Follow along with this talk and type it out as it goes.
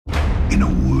in a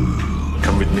world.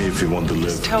 Come with me if you want to live.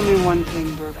 Just tell me one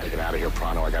thing, Burke. Get out of here,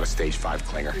 pronto. I got a stage 5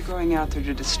 clinger. You're going out there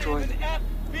to destroy them.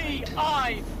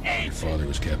 Your father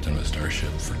was captain of a starship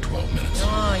for 12 minutes.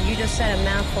 Oh, you just said a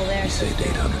mouthful there. He saved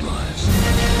 800 lives.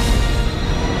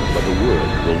 But the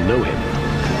world will know him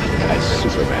as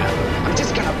Superman. I'm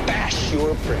just gonna bash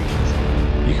your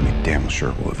brains. You can be damn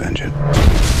sure we'll avenge it.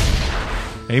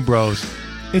 Hey, bros.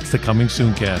 It's the Coming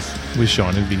Soon cast with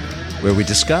Sean and Vito, where we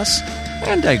discuss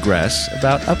and digress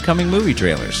about upcoming movie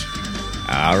trailers.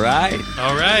 All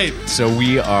right. So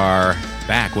we are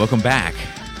back. Welcome back.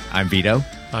 I'm Vito.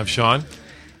 I'm Sean.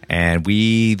 And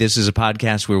this is a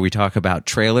podcast where we talk about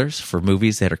trailers for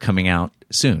movies that are coming out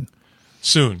soon.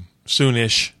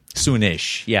 Soonish.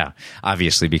 Yeah.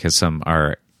 Obviously, because some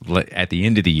are at the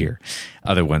end of the year.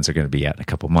 Other ones are going to be out in a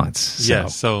couple months. So. Yeah,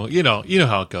 so you know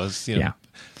how it goes. Yeah.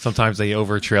 Sometimes they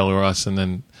over-trailer us, and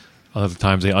then other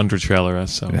times they under-trailer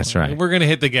us. So that's right. We're going to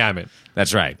hit the gamut.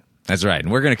 That's right.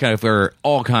 And we're going to cover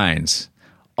all kinds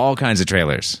of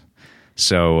trailers.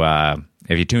 So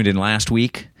if you tuned in last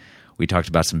week, we talked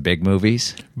about some big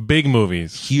movies. Big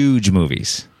movies. Huge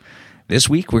movies. This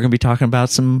week, we're going to be talking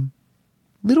about some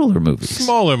littler movies.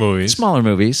 Smaller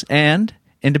movies. And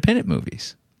independent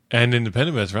movies. And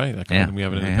independent, that's right. We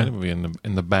have an independent movie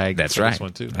in the bag. That's for right. This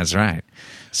one too. That's right.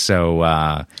 So,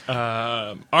 all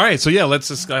right. So yeah, let's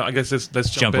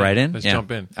jump right in. Let's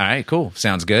jump in. All right. Cool.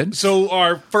 Sounds good. So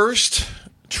our first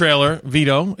trailer,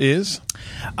 Vito, is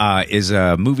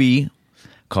a movie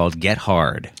called Get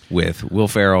Hard with Will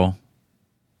Ferrell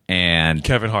and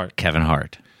Kevin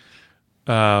Hart.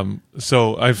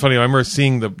 So I remember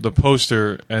seeing the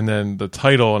poster and then the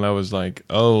title, and I was like,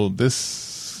 "Oh,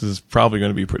 this is probably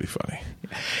going to be pretty funny."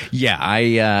 Yeah,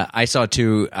 I saw it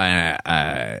too,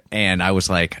 and I was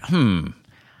like,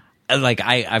 Like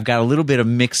I've got a little bit of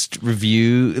mixed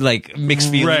feelings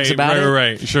about it.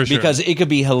 Right. Sure. Because it could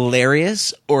be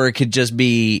hilarious, or it could just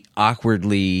be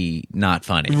awkwardly not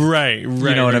funny. Right. You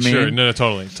know what I mean? Sure. No,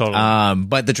 totally.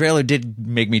 But the trailer did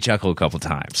make me chuckle a couple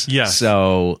times. Yes.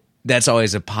 So that's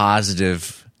always a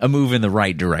positive, a move in the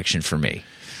right direction for me.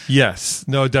 Yes.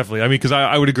 No, definitely. I mean, because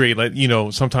I would agree. Like,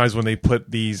 sometimes when they put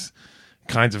these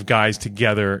kinds of guys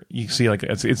together, you see like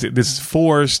it's this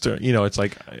forced, it's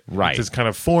like right. It's this kind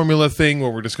of formula thing where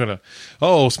we're just gonna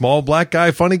small black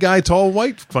guy, funny guy, tall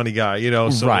white funny guy,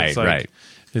 so right, it's like, right.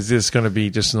 Is this gonna be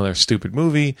just another stupid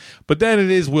movie? But then it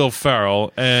is Will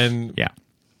Ferrell, and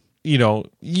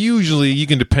usually you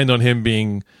can depend on him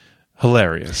being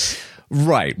hilarious.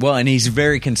 Right. Well, and he's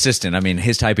very consistent. I mean,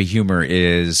 his type of humor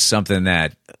is something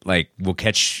that will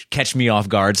catch me off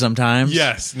guard sometimes.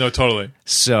 Yes. No, totally.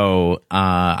 So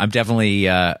I'm definitely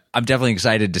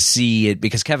excited to see it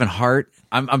because Kevin Hart.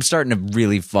 I'm starting to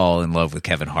really fall in love with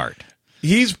Kevin Hart.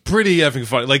 He's pretty effing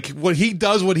funny. Like what he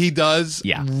does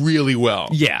really well.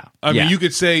 Yeah. I mean, you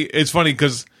could say it's funny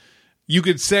because you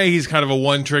could say he's kind of a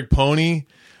one-trick pony,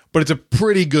 but it's a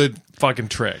pretty good fucking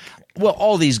trick. Well,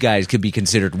 all these guys could be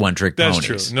considered one-trick ponies.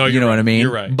 That's true. No, you know right. what I mean?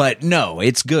 You're right. But no,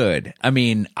 it's good. I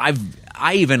mean, I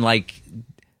even like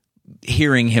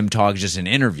hearing him talk just in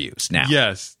interviews now.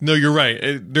 Yes. No, you're right.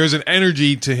 There's an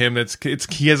energy to him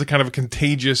he has a kind of a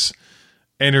contagious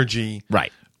energy.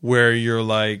 Right. Where you're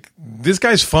like, this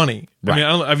guy's funny. Right.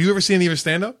 I mean, have you ever seen any of his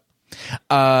stand-up?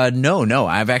 No.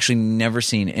 I've actually never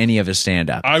seen any of his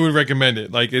stand-up. I would recommend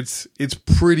it. Like, it's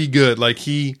pretty good. Like,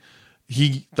 he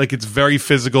like it's very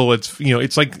physical. It's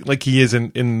it's like he is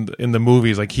in the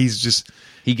movies. Like he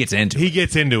gets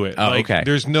into it. Oh, like, okay.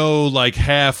 There's no like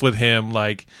half with him.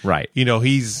 Like right.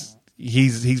 He's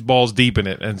balls deep in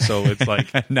it, and so it's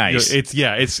like nice.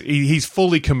 He's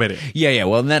fully committed. Yeah.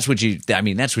 Well, that's what you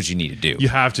need to do. You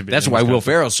have to be. That's why Will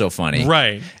Ferrell's so funny,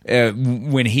 right?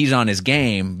 When he's on his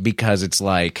game, because it's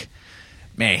like,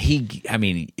 man,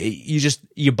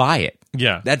 you buy it.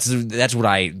 Yeah, that's what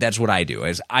I do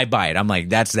is I buy it. I'm like,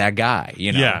 that's that guy.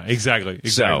 Yeah, exactly.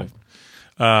 So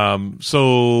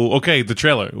okay, the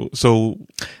trailer. So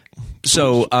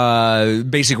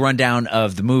basic rundown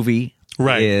of the movie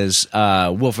is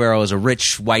Will Ferrell is a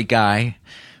rich white guy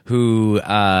who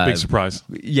big surprise.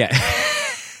 Yeah.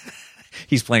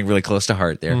 He's playing really close to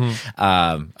Hart there.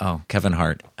 Mm-hmm. Kevin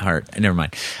Hart. Never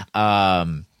mind.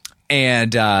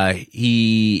 And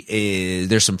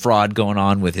there's some fraud going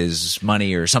on with his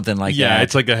money or something like that. Yeah,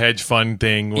 it's like a hedge fund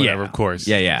thing, whatever, of course.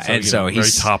 Yeah. So,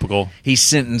 he's very topical. He's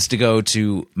sentenced to go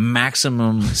to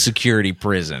maximum security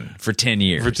prison for 10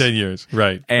 years.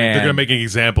 Right. And they're going to make an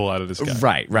example out of this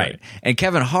guy. Right. And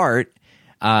Kevin Hart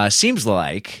seems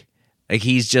like Like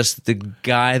he's just the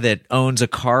guy that owns a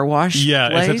car wash. Yeah,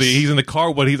 place? essentially, he's in the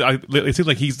car. But it seems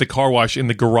like he's the car wash in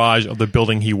the garage of the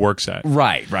building he works at.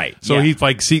 Right. So yeah. he's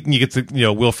like, you get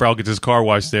to, Will Ferrell gets his car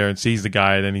wash there and sees the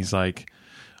guy, and then he's like,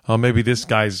 oh, maybe this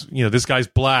guy's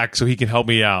black, so he can help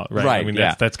me out, right? Right, I mean,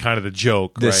 yeah. that's kind of the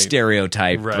joke, the right?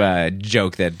 stereotype Right.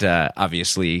 joke that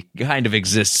obviously kind of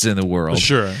exists in the world.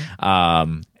 Sure.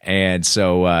 And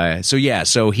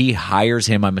so he hires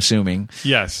him, I'm assuming,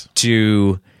 Yes.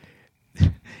 to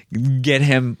get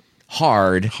him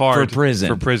hard for prison.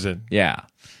 For prison. Yeah.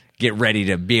 Get ready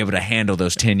to be able to handle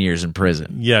those 10 years in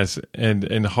prison. Yes,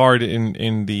 and hard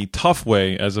in the tough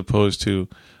way as opposed to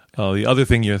the other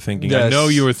thing you're thinking. I know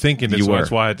you were thinking this, so that's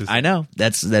why I had to say. I know.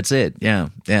 That's it. Yeah.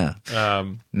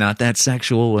 Not that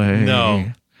sexual way.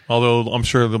 No. Although I'm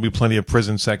sure there'll be plenty of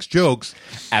prison sex jokes.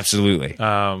 Absolutely.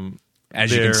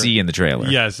 As you can see in the trailer.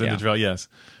 Yes, in the trailer, yes.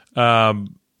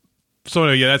 So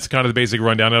anyway, that's kind of the basic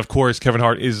rundown. And of course, Kevin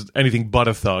Hart is anything but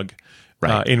a thug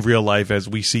in real life, as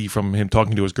we see from him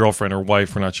talking to his girlfriend or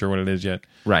wife. We're not sure what it is yet.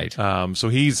 Right. So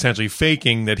he's essentially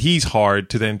faking that he's hard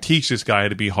to then teach this guy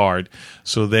to be hard.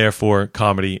 So therefore,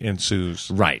 comedy ensues.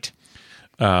 Right.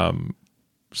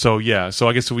 So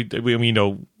I guess we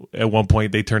at one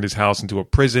point they turned his house into a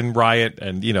prison riot,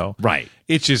 and right.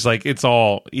 It's just like it's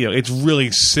all it's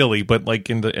really silly, but like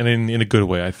in a good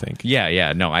way, I think.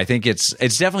 Yeah. No, I think it's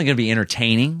definitely going to be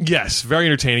entertaining. Yes, very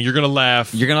entertaining. You're gonna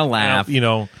laugh. You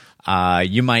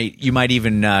might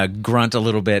even grunt a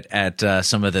little bit at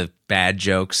some of the bad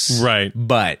jokes. Right.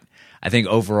 But I think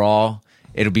overall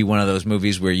it'll be one of those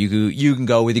movies where you can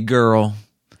go with your girl.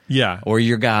 Yeah. Or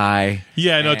your guy.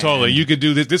 Yeah, no, totally. You could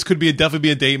do this. This could definitely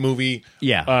be a date movie.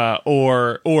 Yeah.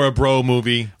 Or a bro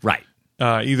movie. Right.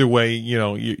 Either way,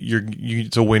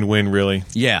 it's a win-win, really.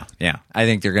 Yeah. I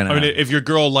think they're gonna. I mean, if your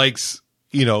girl likes,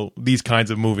 these kinds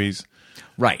of movies,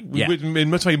 right? Yeah. I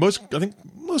think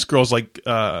most girls like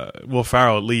Will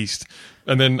Ferrell at least,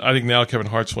 and then I think now Kevin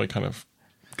Hart's really kind of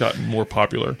gotten more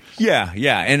popular. Yeah,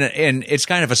 and it's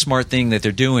kind of a smart thing that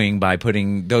they're doing by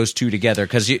putting those two together,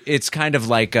 because it's kind of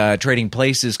like Trading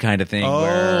Places kind of thing.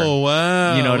 Oh,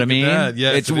 wow! You know what I mean?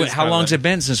 Yeah. How long's it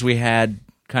been since we had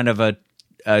kind of a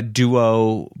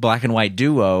duo, black and white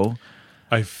duo?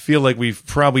 I feel like we've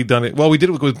probably done it. Well, we did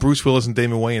it with Bruce Willis and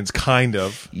Damon Wayans, kind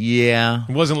of. Yeah,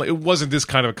 it wasn't this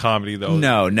kind of a comedy though.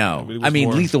 No. I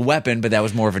mean, Lethal Weapon, but that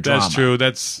was more of a drama. That's true.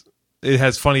 It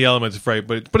has funny elements, right?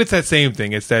 But it's that same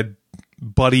thing. It's that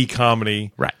buddy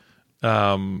comedy, right?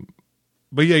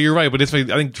 But yeah, you're right. But I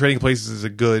think Trading Places is a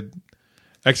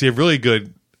really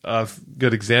good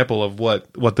example of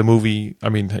what the movie. I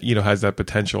mean, has that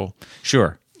potential.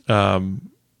 Sure.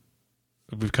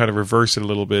 We've kind of reversed it a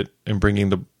little bit and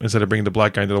instead of bringing the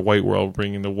black guy into the white world,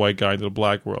 bringing the white guy into the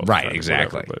black world. Right.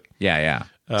 Exactly. But, yeah.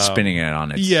 Spinning it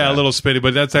on it. Yeah, a little spinning,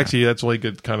 but that's really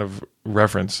good kind of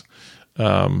reference.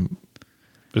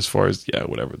 As far as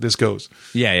whatever this goes.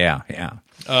 Yeah.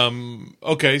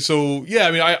 Okay, so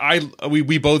I mean,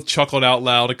 we both chuckled out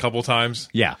loud a couple times.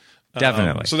 Yeah,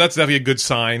 definitely. So that's definitely a good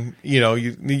sign.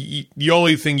 The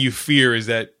only thing you fear is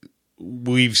that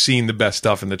we've seen the best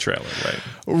stuff in the trailer, right?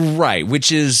 Right,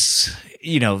 which is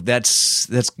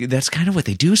that's kind of what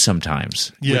they do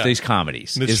sometimes with these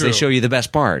comedies. That's true. They show you the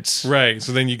best parts, right?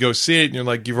 So then you go see it, and you're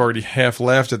like, you've already half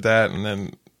laughed at that, and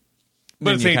then.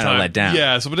 But at the same time, let down.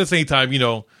 Yeah. So, but at the same time,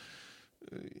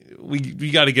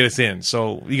 we got to get us in.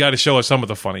 So you got to show us some of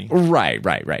the funny. Right.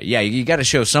 Yeah, you got to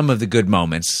show some of the good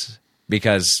moments,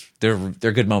 because they're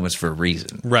good moments for a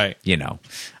reason. Right.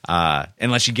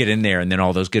 Unless you get in there and then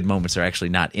all those good moments are actually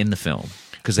not in the film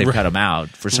because they've cut them out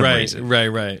for some reason.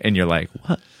 Right. And you're like,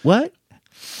 what?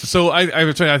 So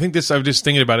I think this. I was just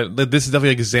thinking about it. This is definitely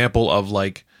an example of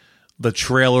like the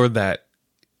trailer that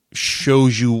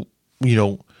shows you.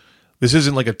 This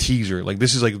isn't like a teaser. Like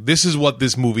this is what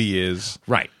this movie is.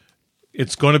 Right.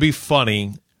 It's going to be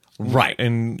funny. Right.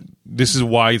 And this is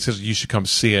why it says you should come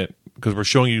see it, because we're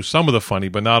showing you some of the funny,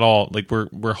 but not all. Like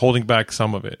we're holding back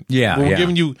some of it. Yeah. We're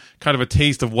giving you kind of a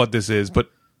taste of what this is, but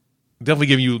definitely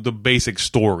giving you the basic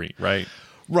story, right?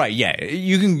 Right. Yeah.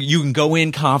 You can go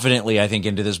in confidently, I think,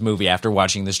 into this movie after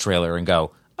watching this trailer and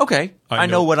go, okay, I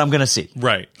know what I'm going to see.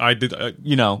 Right. I did.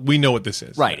 We know what this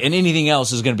is. Right. And anything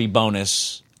else is going to be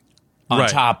bonus. On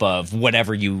top of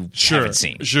whatever you haven't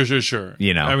seen. Sure.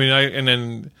 I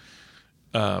mean,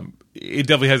 it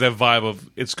definitely has that vibe of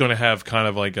it's going to have kind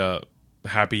of like a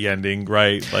happy ending,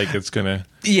 right? Like it's going to...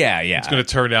 Yeah. It's going to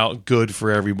turn out good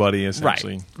for everybody,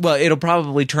 essentially. Right. Well, it'll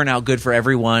probably turn out good for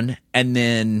everyone, and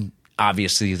then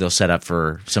obviously they'll set up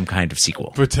for some kind of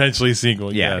sequel. Potentially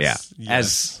sequel, yes.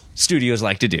 As studios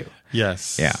like to do.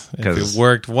 Yes. Yeah. If it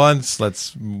worked once,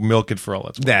 let's milk it for all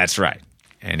it's worth. That's right.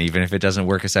 And even if it doesn't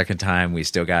work a second time, we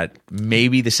still got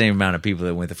maybe the same amount of people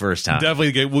that went the first time.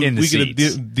 Definitely get in the we could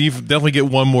seats. definitely get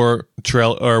one more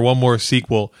trail or one more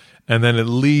sequel, and then at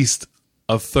least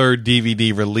a third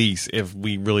DVD release if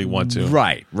we really want to.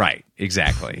 Right,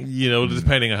 exactly. You know,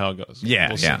 depending on how it goes. Yeah,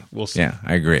 we'll see. We'll see. Yeah,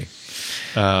 I agree.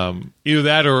 Either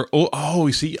that or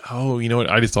you know what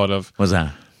I just thought of, What's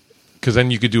that? because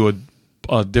then you could do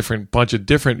a different bunch of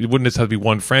different. It wouldn't necessarily be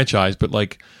one franchise, but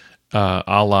like a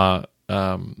la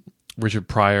Richard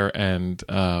Pryor and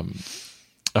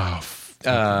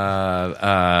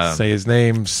say his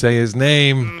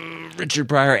name. Richard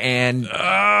Pryor and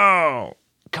Oh,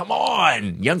 come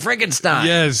on, Young Frankenstein.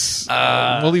 yes,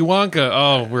 Willy Wonka.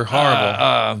 Oh, we're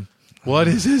horrible. What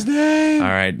is his name? All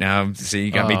right, now see,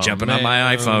 you got me jumping on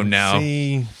my iPhone now.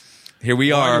 See, Here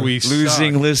we Why are, do we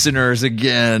losing suck? listeners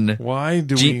again. why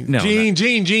do Gene- we? no,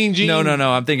 Gene.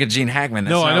 No, I'm thinking Gene Hackman.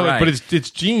 That's No, I not know, right. but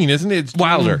it's Gene, isn't it? It's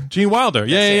Wilder. Gene Wilder.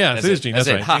 Yeah. That's It is Gene. That's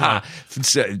right. Haha.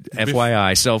 So,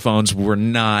 FYI, cell phones were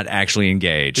not actually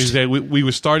engaged. Is that we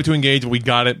were started to engage, we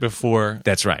got it before,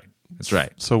 That's right. That's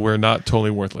right. so we're not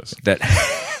totally worthless. That.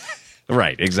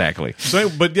 Right. Exactly. So,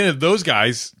 but yeah, those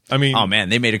guys. I mean, Oh man,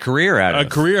 they made a career out of a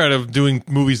career out of doing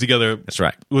movies together. That's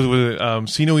right. Was it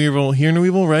See No Evil, Hear No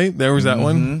Evil? Right? There was that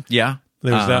one. Yeah.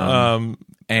 There was that.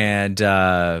 And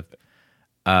the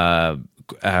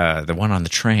one on the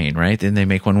train, right? Didn't they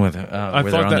make one with I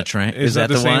where thought they're on that the train? is that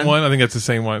the same one? I think that's the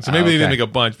same one. So maybe they didn't okay. make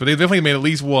a bunch, but they definitely made at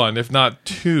least one, if not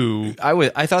two.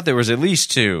 I thought there was at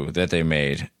least two that they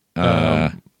made. All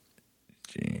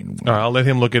right, I'll let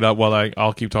him look it up while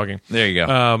I'll keep talking. There you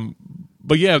go.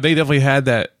 But yeah, they definitely had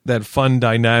that fun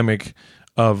dynamic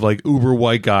of like uber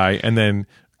white guy and then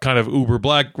kind of uber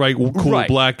black, right? Cool Right.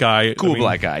 black guy. Cool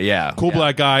black guy, yeah. Cool Yeah.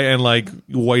 black guy and like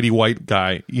whitey white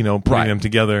guy, you know, putting Right. them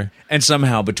together. And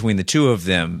somehow between the two of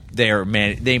them, they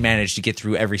managed to get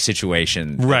through every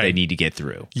situation that Right. they need to get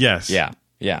through. Yes. Yeah.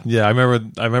 Yeah, I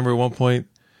remember at one point,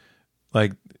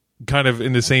 like kind of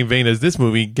in the same vein as this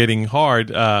movie, getting hard,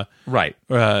 Right.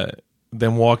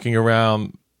 them walking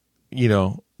around, you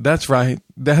know, that's right.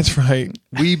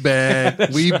 We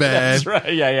bad. We bad. That's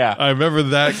right. Yeah. I remember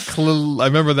that. I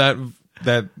remember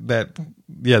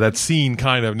that scene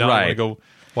kind of. Now I want to Right. go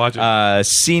watch it.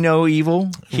 See No Evil,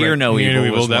 Hear Right. No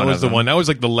Evil. Was that one was of the them. one. That was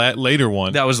like the later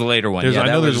one. That was the later one. There's, Yeah, I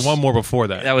know that there's was- one more before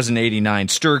that. That was in '89.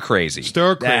 Stir Crazy.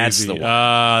 Stir Crazy. That's the one.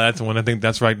 That's the one. I think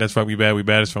that's right. That's right. We bad. We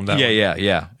bad is from that one.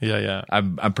 Yeah.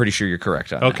 I'm pretty sure you're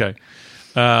correct on that. Okay.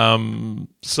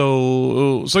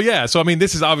 So yeah. So I mean,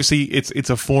 this is obviously it's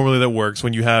a formula that works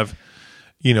when you have,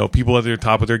 you know, people at the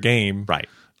top of their game. Right.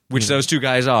 Which those two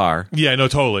guys are. Yeah. No.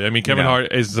 Totally. I mean, Kevin Yeah.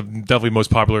 Hart is the definitely most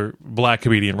popular black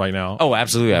comedian right now. Oh,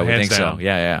 absolutely. I would Hands think down. so.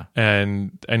 Yeah.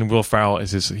 And Will Ferrell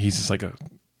is he's just like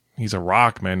he's a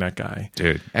rock, man. That guy.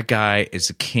 Dude, that guy is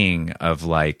the king of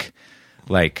like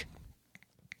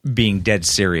being dead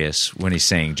serious when he's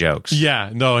saying jokes. Yeah.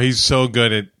 No. He's so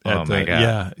good at Oh, my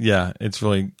God. Yeah. It's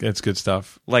good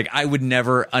stuff. Like I would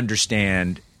never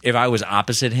understand if I was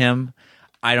opposite him.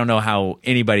 I don't know how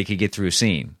anybody could get through a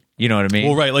scene. You know what I mean?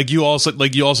 Well, right. You also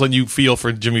feel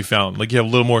for Jimmy Fallon. Like you have a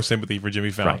little more sympathy for Jimmy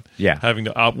Fallon. Right. Yeah. Having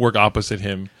to work opposite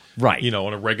him. Right. You know,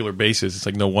 on a regular basis. It's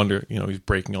like no wonder, you know, he's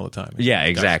breaking all the time. Yeah, That's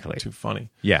exactly. too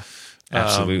funny. Yeah,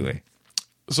 absolutely.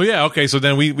 So yeah, okay. So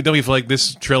then we definitely feel like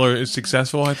this trailer is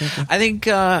successful, I think.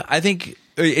 I think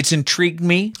it's intrigued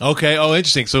me. Okay. Oh,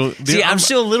 interesting. So See, I'm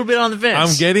still a little bit on the fence.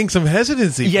 I'm getting some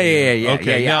hesitancy. Yeah.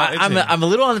 Okay. Yeah. Now, interesting. I'm a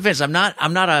little on the fence. I'm not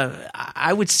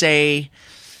I would say.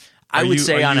 I would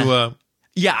say on a.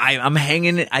 Yeah, I'm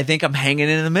hanging. I think I'm hanging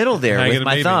in the middle there Hanging with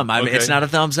my maybe. thumb. Okay. It's not a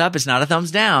thumbs up. It's not a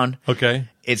thumbs down. Okay.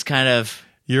 It's kind of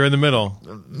You're in the middle.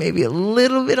 maybe a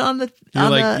little bit on the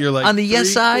You're like on the yes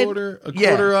side. a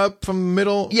quarter up from the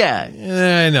middle.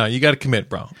 Yeah. No, you got to commit,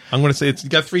 bro. I'm going to say you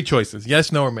got three choices: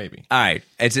 yes, no, or maybe. All right,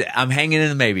 I'm hanging in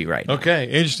the maybe right now. Okay,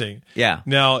 interesting. Yeah.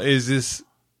 Now, is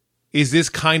this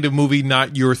kind of movie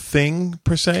not your thing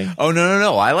per se? Oh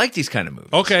no! I like these kind of movies.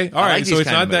 Okay, all I right. like So these it's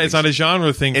kind not of that it's movies. not a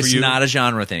genre thing It's for you. not a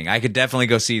genre thing. I could definitely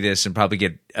go see this and probably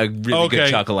get a really good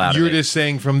chuckle out You're of it. just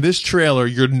saying from this trailer,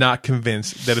 you're not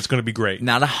convinced that it's going to be great.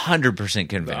 Not 100%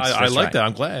 convinced. I That's like right. that.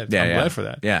 I'm glad. Yeah, I'm yeah. glad for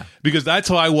that. Yeah. Because that's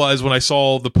how I was when I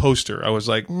saw the poster. I was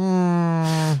like,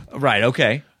 Right.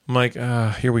 Okay. I'm like,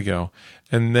 here we go.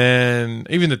 And then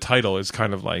even the title is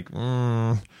kind of like,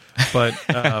 but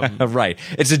Right.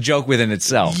 It's a joke within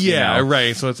itself. you yeah, know?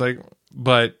 right. So it's like,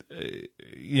 but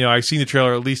you know, I've seen the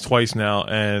trailer at least twice now,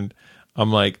 and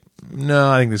I'm like, no,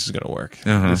 I think this is going to work.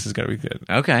 This is going to be good.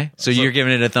 Okay. So you're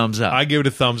giving it a thumbs up. I give it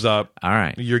a thumbs up. All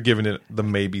right. You're giving it the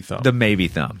maybe thumb. The maybe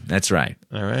thumb. That's right.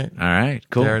 All right. All right.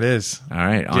 Cool. There it is. All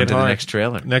right. On Get to the hard. next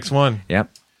trailer. Next one. Yep.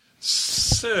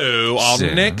 So, our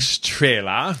next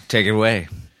trailer, Take it away.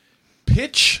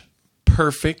 Pitch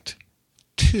Perfect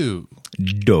 2.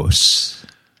 Dos.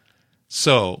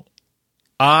 So,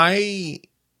 I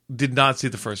did not see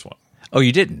the first one. Oh,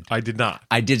 you didn't? I did not.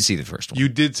 I did see the first one. You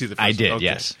did see the first one? I did, Okay.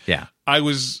 yes. Yeah. I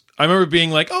remember being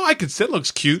like, oh, that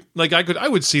looks cute. Like, I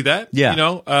would see that. Yeah. You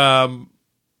know?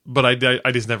 But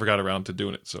I just never got around to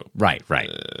doing it. So, Right.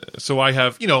 so I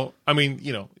have, you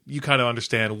kind of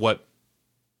understand what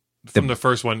from the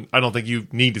first one. I don't think you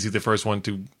need to see the first one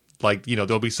to, like,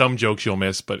 there'll be some jokes you'll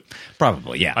miss, but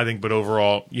Probably, yeah. I think, but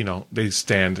overall, they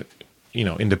stand,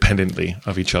 independently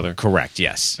of each other. Correct,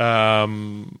 yes.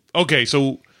 Okay,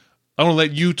 so I want to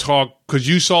let you talk because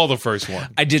you saw the first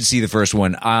one. I did see the first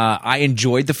one. I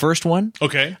enjoyed the first one.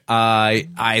 Okay.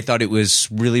 I thought it was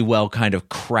really well kind of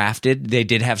crafted. They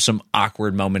did have some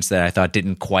awkward moments that I thought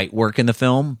didn't quite work in the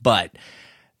film, but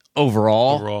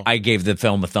overall, I gave the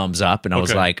film a thumbs up, and I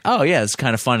was like, oh, yeah, it's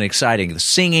kind of fun and exciting. The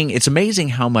singing, it's amazing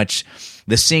how much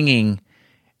the singing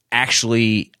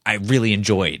actually I really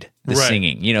enjoyed the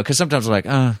singing, because sometimes I'm like,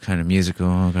 oh, kind of musical,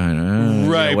 kind of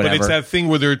right, whatever. But it's that thing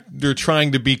where they're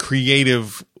trying to be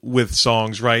creative with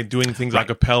songs, right? Doing things a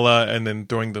cappella and then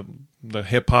throwing the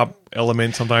hip hop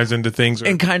element sometimes into things,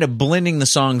 and kind of blending the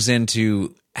songs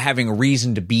into having a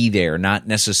reason to be there, not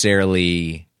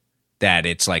necessarily that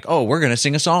it's like, oh, we're going to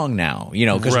sing a song now,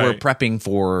 because we're prepping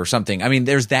for something. I mean,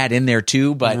 there's that in there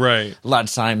too, but a lot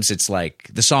of times it's like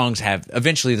the songs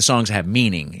have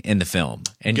meaning in the film.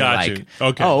 And you're like,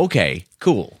 oh, okay,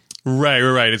 cool. Right.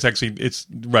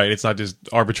 It's not just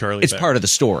arbitrarily. It's part of the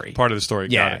story. Part of the story.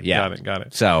 Yeah. Got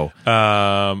it. So,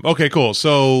 okay, cool.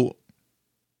 So,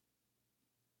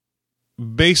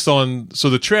 based on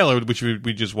the trailer, which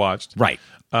we just watched, right.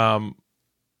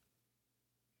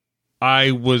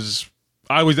 I was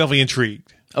definitely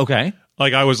intrigued. Okay.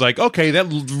 Like, I was like, okay,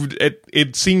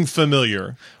 it seemed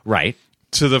familiar. Right.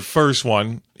 To the first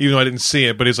one, even though I didn't see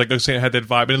it, but it's like, it had that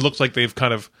vibe. And it looks like they've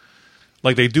kind of,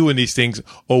 like they do in these things,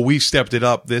 we've stepped it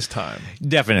up this time.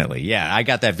 Definitely. Yeah. I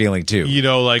got that feeling too.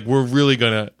 Like, we're really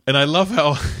gonna, and I love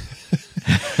how,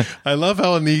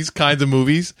 in these kinds of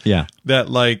movies, that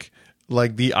like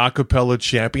the acapella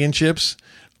championships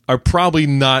are probably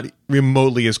not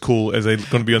remotely as cool as they're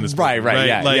going to be on this movie, right?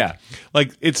 Yeah,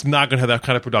 like it's not going to have that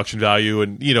kind of production value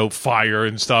and fire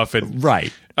and stuff, and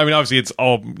right. I mean, obviously, it's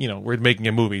all we're making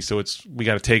a movie, so we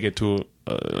got to take it to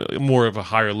more of a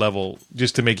higher level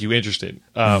just to make you interested,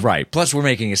 right? Plus, we're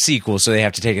making a sequel, so they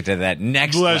have to take it to that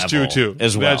next level. That's true too.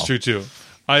 As well, that's true too.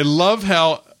 I love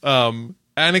how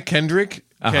Anna Kendrick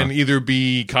can either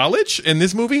be college in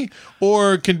this movie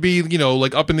or can be,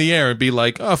 like up in the air and be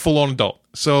like a full-on adult.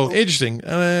 So interesting.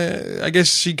 I guess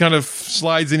she kind of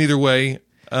slides in either way.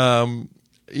 I'm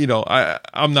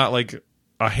not like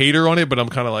a hater on it, but I'm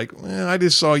kind of like, I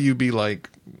just saw you be like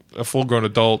a full-grown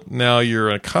adult. Now you're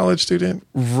a college student.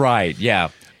 Right, yeah.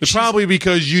 Probably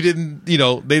because you didn't,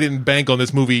 they didn't bank on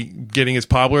this movie getting as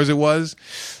popular as it was.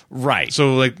 Right.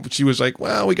 So, like, she was like,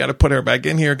 well, we got to put her back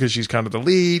in here because she's kind of the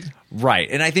lead. Right.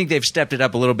 And I think they've stepped it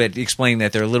up a little bit, explaining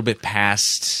that they're a little bit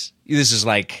past. This is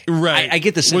like. Right. I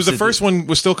get the sense. Was the first one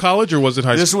was still college or was it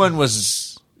high school? This one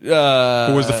was.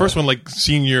 Or was the first one like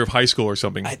senior year of high school or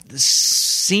something?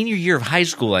 Senior year of high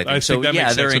school, I think. I think that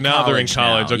makes sense. So now they're in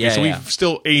college. Now. Okay, so we've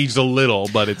still aged a little,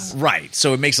 but it's right.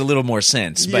 So it makes a little more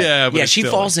sense. But she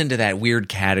falls into that weird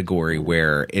category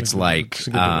where it's like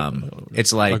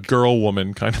it's like a girl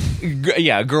woman kind of.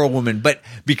 Yeah, a girl woman, but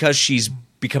because she's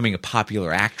becoming a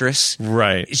popular actress,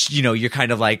 right? You're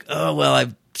kind of like, oh well,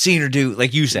 I've seen her do,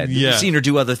 like you said, I've seen her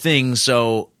do other things,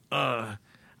 so.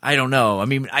 I don't know. I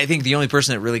mean, I think the only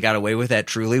person that really got away with that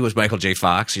truly was Michael J.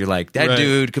 Fox. You're like, that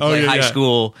dude could play high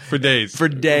school for days, for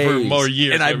more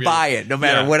years, and I'd buy it no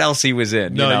matter what else he was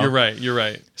in. No, you're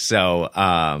right. So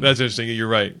that's interesting. You're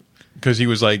right, because he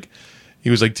was like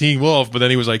Teen Wolf, but then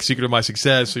he was like Secret of My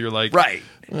Success. So you're like, right.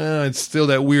 It's still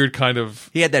that weird kind of.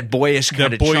 He had that boyish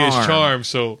charm.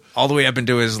 So all the way up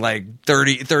into his like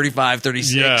 30, 35,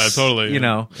 36. Yeah, totally.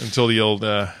 Until the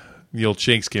old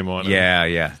Chinks came on.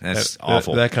 Yeah. That's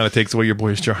awful. That kind of takes away your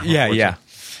boyish charm. Yeah.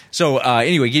 So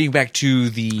anyway, getting back to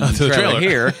the trailer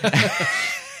here.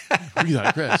 We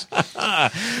digress.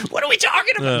 What are we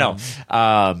talking about?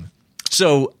 No.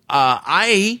 So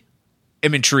I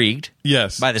am intrigued.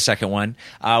 Yes. By the second one.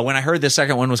 When I heard the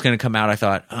second one was going to come out, I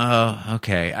thought, oh,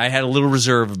 okay. I had a little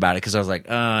reserve about it because I was like,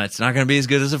 it's not going to be as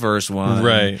good as the first one.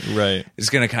 Right. It's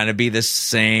going to kind of be the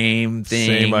same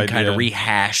thing, kind of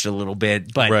rehashed a little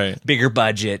bit, but bigger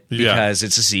budget because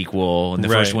it's a sequel and the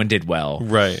first one did well.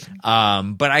 Right.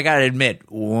 But I got to admit,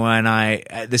 when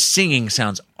the singing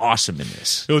sounds awesome in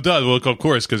this. It does. Well, of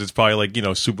course, because it's probably like,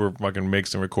 super fucking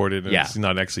mixed and recorded. And Yeah. It's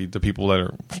not actually the people that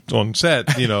are on set,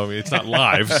 it's not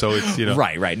live. So it's,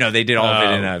 Right. No, they did all of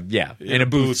it in a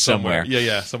booth somewhere.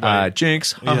 Yeah. Somebody.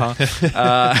 Jinx.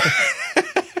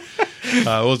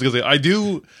 I was going to say,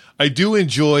 I do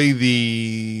enjoy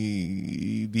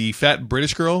the fat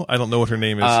British girl. I don't know what her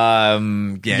name is.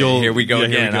 Here we go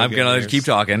again. I'm going to keep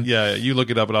talking. Yeah, you look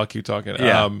it up and I'll keep talking.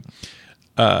 Yeah.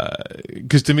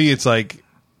 Because to me, it's like,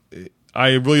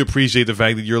 I really appreciate the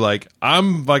fact that you're like,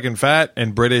 I'm fucking fat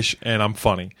and British and I'm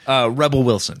funny. Rebel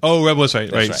Wilson. Oh, Rebel Wilson,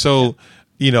 right. So,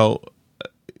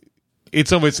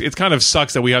 it's kind of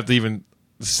sucks that we have to even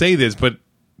say this, but,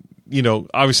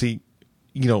 obviously,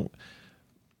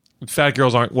 fat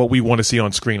girls aren't what we want to see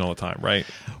on screen all the time, right?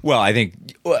 Well, I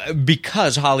think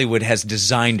because Hollywood has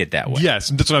designed it that way. Yes,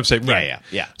 that's what I'm saying. Right.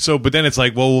 Yeah. So, but then it's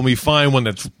like, well, when we find one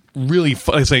that's really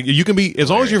funny, it's like you can be,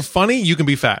 as long as you're funny, you can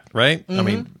be fat, right? I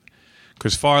mean,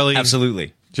 Chris Farley,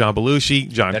 Absolutely. John Belushi,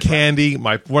 John Candy,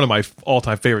 one of my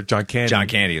all-time favorite, John Candy. John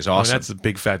Candy is awesome. That's a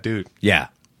big fat dude. Yeah.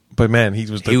 But man, he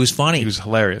was funny. He was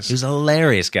hilarious. He was a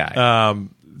hilarious guy.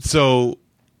 So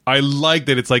I like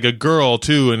that it's like a girl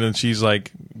too, and then she's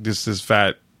like this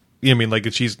fat.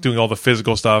 Like she's doing all the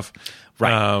physical stuff,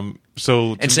 right?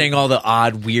 And saying all the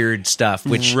odd, weird stuff,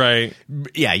 which right?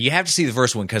 Yeah, you have to see the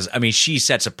first one because she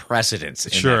sets a precedence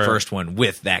in that first one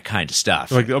with that kind of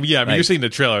stuff. Like, you're seeing the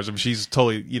trailers. she's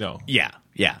totally, Yeah.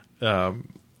 So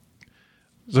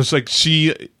it's like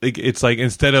it's like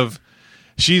instead of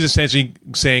she's essentially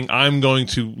saying I'm going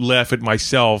to laugh at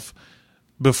myself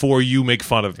before you make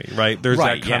fun of me, right? There's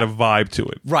that kind of vibe to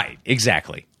it, right?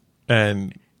 Exactly.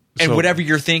 And whatever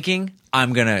you're thinking,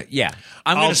 I'm gonna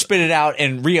spit it out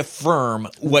and reaffirm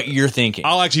what you're thinking.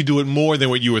 I'll actually do it more than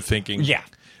what you were thinking. Yeah.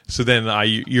 So then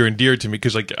you're endeared to me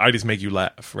because like I just make you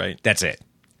laugh, right? That's it.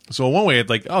 So in one way it's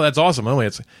like, oh, that's awesome. In one way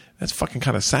it's that's fucking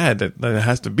kind of sad that it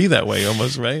has to be that way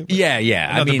almost, right? But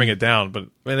yeah. Not to bring it down, but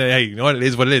hey, you know what? It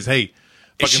is what it is. Hey.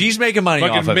 She's making money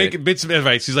off of it. Bits of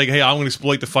advice. She's like, hey, I'm going to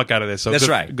exploit the fuck out of this. So that's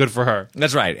right. Good for her.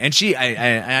 That's right. And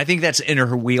I think that's in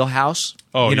her wheelhouse.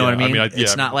 Oh, you know what I mean?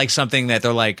 It's not like something that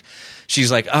they're like,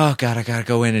 she's like, oh God, I got to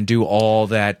go in and do all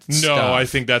that stuff. No, I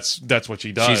think that's what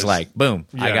she does. She's like, boom,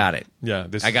 I got it. Yeah,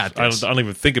 I got this. I don't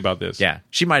even think about this. Yeah.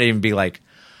 She might even be like,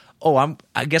 oh,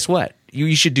 guess what?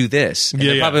 You should do this. And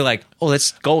they're probably like, oh,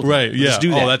 that's golden. Right, yeah. Let's do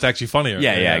that. Oh, that's actually funnier.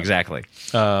 Yeah, exactly.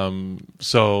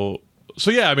 So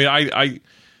yeah, I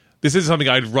this isn't something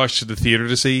I'd rush to the theater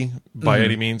to see by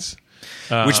any means.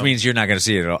 Which means you're not going to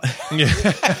see it at all.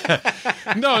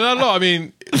 No. I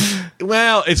mean,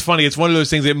 well, it's funny. It's one of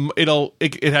those things.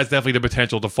 It has definitely the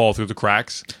potential to fall through the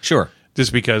cracks. Sure.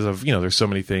 Just because of there's so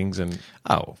many things and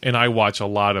I watch a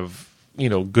lot of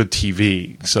good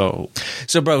TV. So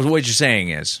bro, what you're saying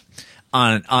is,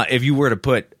 on if you were to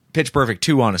put Pitch Perfect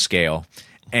 2 on a scale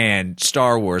and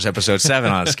Star Wars Episode 7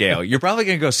 on a scale, you're probably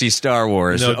going to go see Star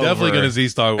Wars. No, definitely going to see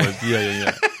Star Wars.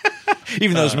 Yeah.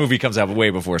 Even though this movie comes out way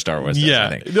before Star Wars does, yeah. I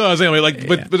think. No, I was saying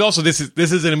but also this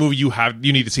isn't a movie you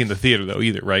need to see in the theater though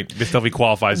either, right? This definitely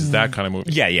qualifies as that kind of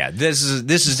movie. Yeah. This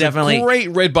is definitely a great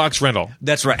red box rental.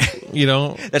 That's right.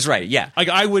 That's right. Yeah. Like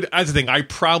that's the thing. I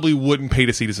probably wouldn't pay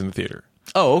to see this in the theater.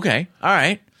 Oh, okay. All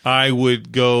right. I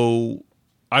would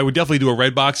definitely do a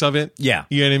red box of it. Yeah.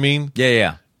 You know what I mean?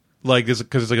 Yeah. Like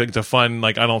because it's a fun,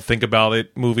 like I don't think about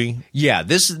it movie. Yeah,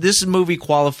 this movie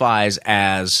qualifies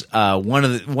as one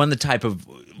of the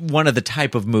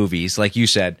type of movies, like you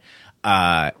said,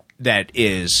 that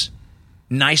is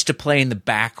nice to play in the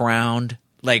background.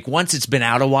 Like once it's been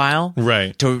out a while,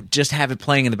 right? To just have it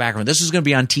playing in the background. This is going to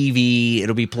be on TV.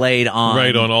 It'll be played on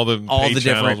on all the channels,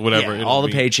 different whatever. Yeah, all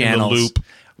the pay channels. In the loop.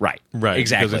 Right.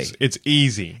 Exactly. It's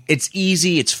easy. It's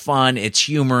easy. It's fun. It's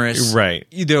humorous. Right.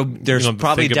 There's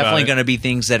probably definitely going to be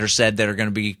things that are said that are going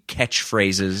to be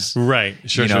catchphrases. Right.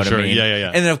 Sure. What I mean?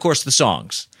 Yeah. And then of course the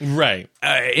songs. Right.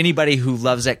 Anybody who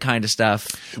loves that kind of stuff.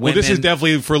 Well, this is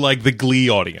definitely for like the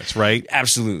Glee audience, right?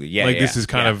 Absolutely. Yeah. Like this is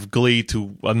kind of Glee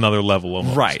to another level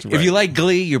almost. Right. If you like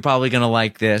Glee, you're probably going to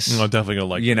like this. I'm definitely going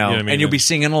to like. You know what I mean? And you'll be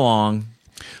singing along.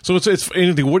 So it's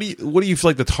anything. What do you feel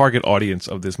like the target audience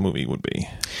of this movie would be?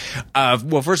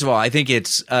 Well, first of all, I think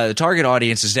it's the target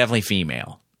audience is definitely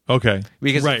female. Okay,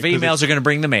 because the females are going to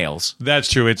bring the males. That's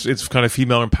true. It's kind of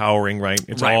female empowering, right?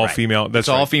 It's all female. That's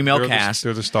all female cast.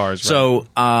 They're the stars. Right? So,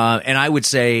 and I would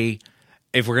say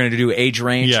if we're going to do age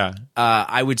range,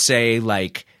 I would say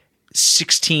like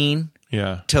 16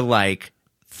 to like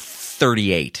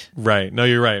 38. Right. No,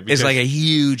 you're right. It's like a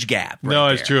huge gap. No,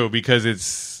 it's true because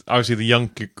it's obviously the young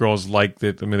girls like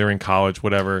that. I mean, they're in college,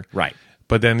 whatever. Right.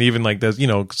 But then even like those,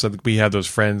 so we have those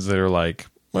friends that are like,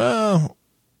 well,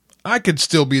 I could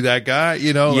still be that guy,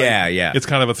 you know? Yeah, like, yeah. It's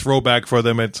kind of a throwback for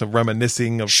them. It's a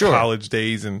reminiscing of Sure. college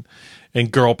days and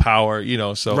girl power, you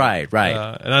know? So Right.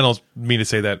 and I don't mean to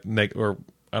say that or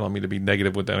I don't mean to be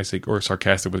negative with that. I say or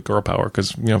sarcastic with girl power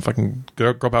because you know, fucking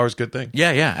girl power is a good thing.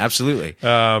 Yeah, absolutely.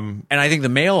 And I think the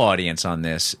male audience on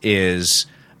this is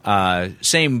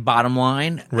same bottom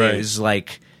line Right. is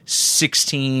like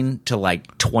 16 to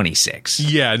like 26.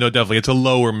 Yeah, no, definitely, it's a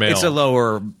lower male. It's a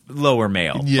lower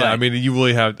male. Yeah, but- I mean, you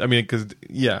really have. I mean, because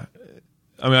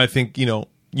I think you know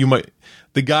you might.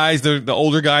 The guys, the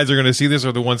older guys are going to see this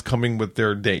are the ones coming with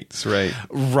their dates, right?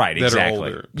 Right, That are exactly.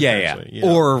 older, Yeah. potentially, you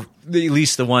know? Or at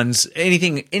least the ones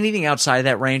anything outside of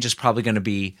that range is probably going to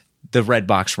be the red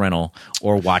box rental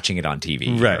or watching it on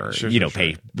TV, Right, Or, sure, you know,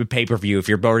 sure. pay per view if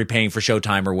you're already paying for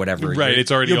Showtime or whatever. Right, it's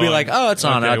already. You'll be on. like, oh, it's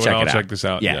on. Okay, I'll check well, it out. Check this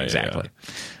out. Yeah, exactly.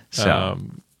 Yeah. So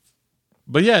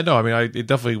But yeah, no, I mean, it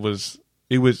definitely was.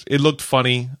 It looked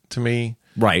funny to me.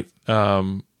 right,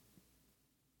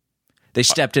 they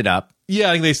stepped it up. Yeah,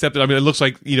 I think they stepped it. I mean, it looks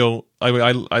like you know. I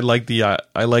like the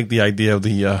idea of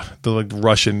the like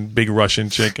big Russian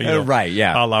chick. You know, Right,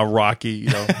 yeah. a la Rocky. You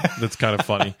know, that's kind of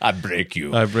funny. I break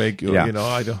you. I break you. Yeah. You know,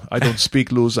 I don't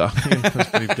speak loser. That's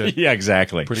pretty good. Yeah,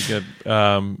 exactly. Pretty good.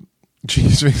 She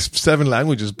speaks 7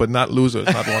 languages, but not loser.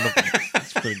 It's not one of them.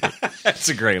 That's pretty good. That's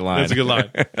a great line. That's a good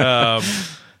line.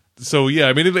 So yeah,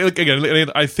 I mean,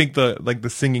 again, I think the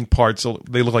singing parts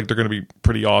they look like they're going to be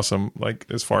pretty awesome. Like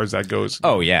as far as that goes.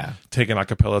 Oh yeah, taking a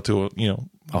cappella to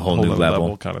a whole new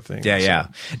level kind of thing. Yeah, So- yeah.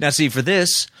 Now, see, for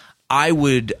this, I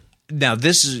would. Now,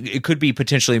 it could be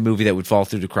potentially a movie that would fall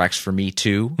through the cracks for me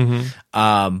too.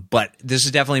 Mm-hmm. But this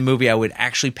is definitely a movie I would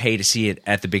actually pay to see it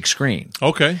at the big screen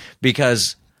Okay.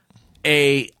 because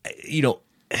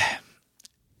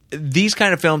these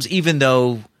kind of films, even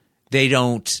though they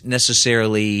don't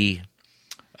necessarily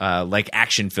like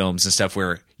action films and stuff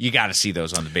where you got to see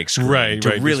those on the big screen Right. to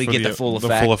Right. really Just for get the full effect.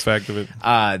 The full effect of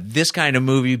it. This kind of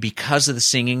movie, because of the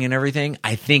singing and everything,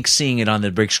 I think seeing it on the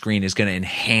big screen is going to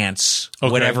enhance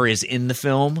Okay. whatever is in the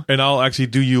film. And I'll actually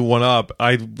do you one up.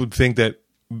 I would think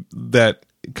that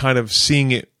kind of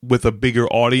seeing it with a bigger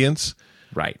audience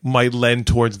Right. might lend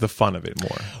towards the fun of it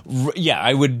more. Yeah,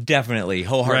 I would definitely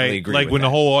wholeheartedly Right? agree Like with when that.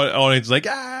 the whole audience is like,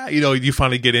 you know, you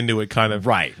finally get into it kind of.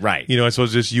 Right. You know, I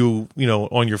suppose just you know,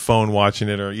 on your phone watching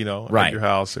it or, you know, Right. at your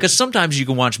house. Because sometimes you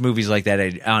can watch movies like that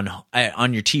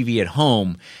on your TV at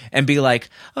home and be like,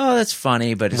 oh, that's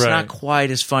funny, but it's Right. not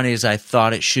quite as funny as I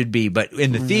thought it should be. But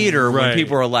in the theater, when Right.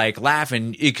 people are like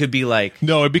laughing, it could be like,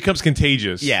 No, it becomes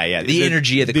contagious. Yeah. The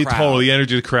energy of the crowd. Totally, the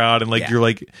energy of the crowd. And like, Yeah. you're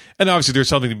like, and obviously there's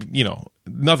something, you know,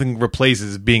 nothing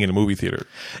replaces being in a movie theater.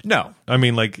 no. I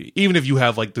mean, like, even if you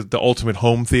have like the ultimate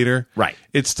home theater, Right.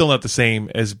 it's still not the same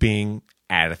as being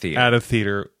At a theater. at a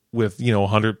theater with, you know,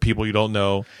 100 people you don't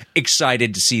know.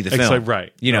 Excited to see the It's film. like,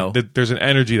 right. You know. There's an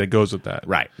energy that goes with that.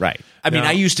 Right. I mean, Now-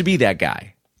 I used to be that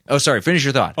guy. Oh, sorry. Finish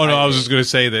your thought. Oh, no, I was just going to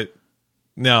say that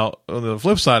now, on the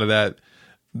flip side of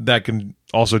that can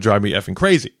also drive me effing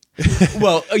crazy.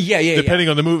 Well, yeah. Depending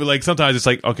on the movie, like sometimes it's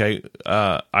like, okay,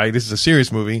 this is a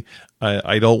serious movie.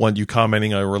 I don't want you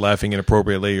commenting or laughing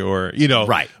inappropriately, or you know,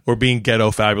 Right. or being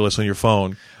ghetto fabulous on your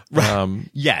phone.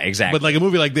 Yeah, exactly. But like a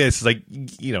movie like this, is like,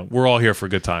 you know, we're all here for a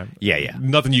good time. Yeah.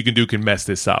 Nothing you can do can mess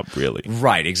this up, really.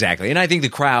 Right, exactly. And I think the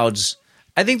crowds.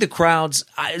 I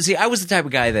was the type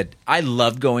of guy that I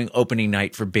loved going opening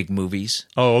night for big movies.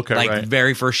 Oh, okay, Like right.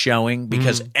 very first showing,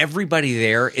 because everybody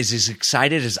there is as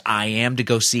excited as I am to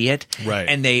go see it. Right.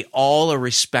 And they all are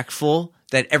respectful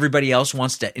that everybody else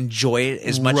wants to enjoy it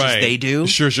as much as Right. they do.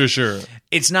 Sure.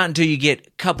 It's not until you get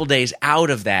a couple days out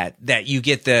of that you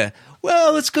get the,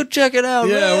 well, let's go check it out.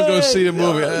 Yeah, we'll go see the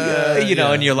movie. You know,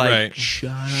 Yeah, and you're like, right. shut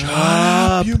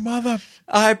Up, up. you mother.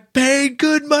 I paid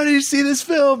good money to see this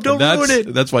film. Don't ruin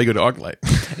it. That's why you go to ArcLight.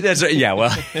 That's yeah. Well,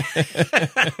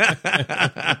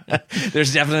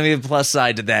 there's definitely a plus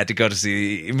side to that to go to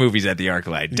see movies at the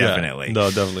ArcLight. Definitely. Yeah,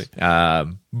 no, definitely.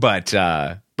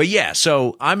 But yeah.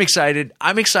 So I'm excited.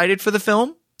 I'm excited for the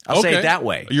film. I'll say it that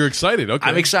way. You're excited. Okay.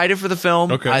 I'm excited for the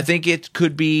film. Okay. I think it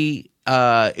could be.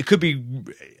 I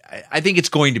think it's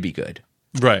going to be good.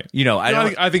 Right. You know,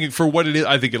 I think for what it is,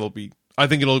 I think it'll be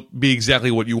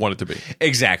exactly what you want it to be.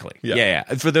 Exactly. Yeah. Yeah.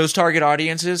 For those target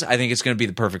audiences, I think it's going to be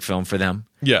the perfect film for them.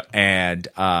 Yeah. And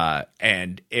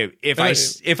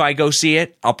if I go see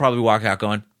it, I'll probably walk out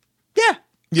going, yeah.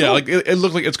 Yeah, cool. like it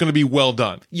looked like it's going to be well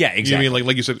done. Yeah, You know what I exactly. mean?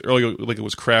 Like you said earlier, like it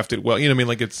was crafted well. You know what I mean?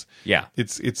 Like it's Yeah.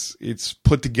 it's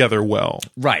put together well.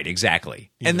 Right,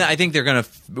 exactly. And I think they're going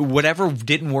to whatever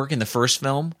didn't work in the first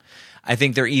film, I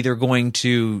think they're either going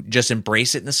to just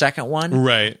embrace it in the second one,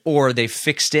 Right. or they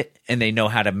fixed it and they know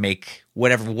how to make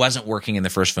whatever wasn't working in the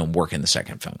first film work in the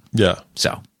second film. Yeah.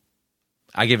 So,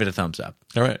 I give it a thumbs up.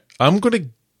 All right. I'm gonna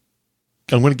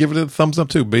give it a thumbs up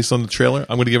too, based on the trailer.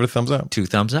 I'm gonna give it a thumbs up. 2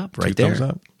 thumbs up, right Two there. thumbs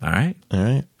up. All right. All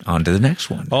right. On to the next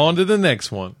one. On to the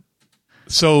next one.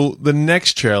 So the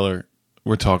next trailer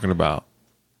we're talking about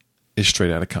is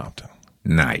Straight Outta Compton.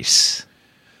 Nice.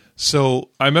 So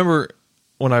I remember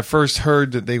when I first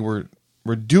heard that they were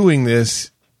doing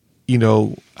this, you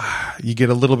know, you get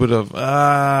a little bit of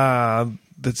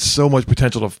that's so much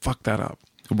potential to fuck that up.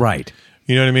 Right.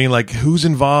 You know what I mean? Like who's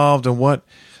involved and what.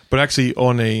 But actually,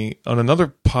 on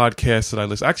another podcast that I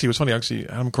listened, actually, it was funny. Actually,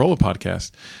 Adam Carolla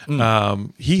podcast,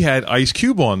 he had Ice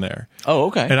Cube on there. Oh,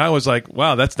 okay. And I was like,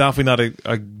 wow, that's definitely not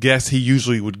a guest he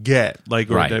usually would get,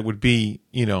 like, or Right. that would be,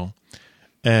 you know.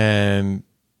 And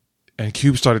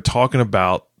Cube started talking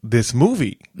about this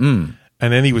movie, and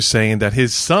then he was saying that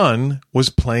his son was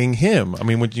playing him. I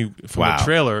mean, when you from Wow. the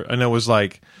trailer, and it was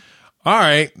like, all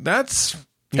right, that's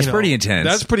pretty intense.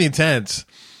 That's pretty intense.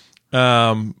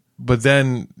 But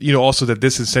then, you know, also that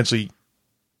this essentially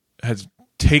has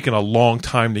taken a long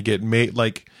time to get made,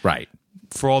 like, Right.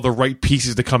 for all the right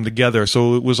pieces to come together.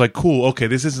 So it was like, cool, okay,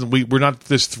 this isn't, we're not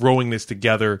just throwing this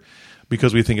together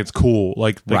because we think it's cool.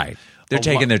 Like Right. They're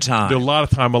taking their time. There a lot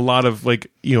of time, a lot of like,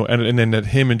 you know, and then that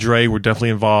him and Dre were definitely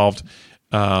involved.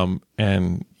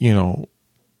 And, you know,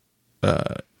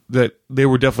 that they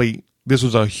were definitely, this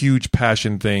was a huge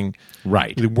passion thing.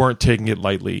 Right. They weren't taking it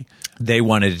lightly. They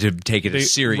wanted to take it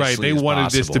as seriously Right. They as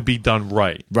wanted this possible. to be done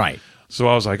right. Right. So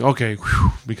I was like, okay,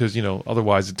 whew, because, you know,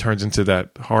 otherwise it turns into that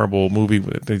horrible movie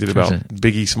that they did about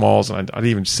Biggie Smalls, and I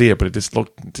didn't even see it, but it just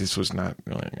looked, this was not,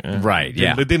 like, Right,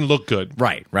 yeah. It didn't look good.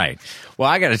 Right, right. Well,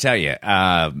 I got to tell you,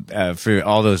 for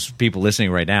all those people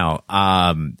listening right now,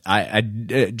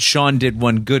 Sean did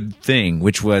one good thing,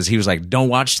 which was he was like, "Don't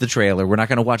watch the trailer. We're not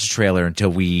going to watch the trailer until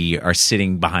we are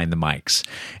sitting behind the mics."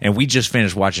 And we just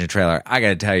finished watching the trailer. I got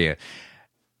to tell you,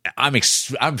 I'm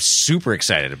super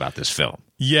excited about this film.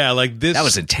 Yeah, like this. That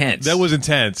was intense. That was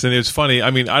intense, and it's funny. I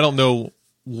mean, I don't know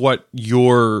what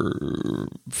your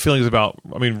feelings about,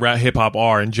 I mean, rap hip hop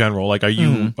are in general. Like, are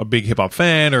you a big hip hop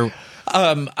fan, or?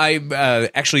 I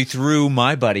actually threw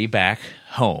my buddy back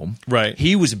home. Right.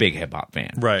 He was a big hip hop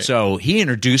fan. Right. So he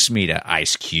introduced me to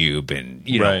Ice Cube and,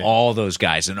 you know, Right. all those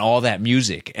guys and all that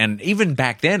music. And even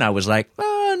back then I was like,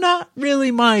 not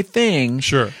really my thing.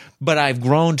 Sure. But I've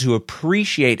grown to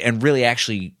appreciate and really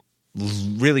actually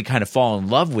really kind of fall in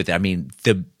love with it. I mean,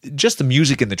 just the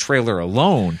music in the trailer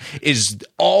alone is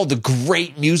all the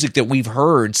great music that we've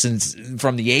heard since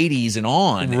from the 80s and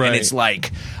on. Right. And it's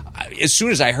like, as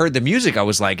soon as I heard the music, I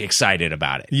was like excited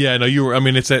about it. Yeah, no, you were. I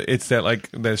mean, it's that like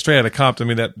that Straight Outta Compton. I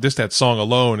mean, that just that song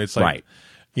alone. It's like, Right.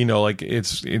 you know, like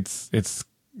it's.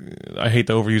 I hate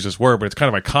to overuse this word, but it's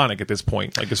kind of iconic at this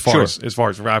point. Like as far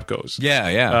as rap goes.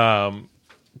 Yeah.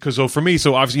 Because so for me,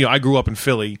 so obviously, you know, I grew up in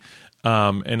Philly,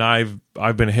 and I've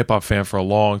been a hip hop fan for a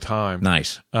long time.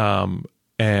 Nice.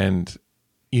 And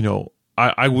you know,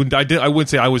 I wouldn't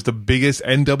say I was the biggest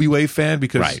NWA fan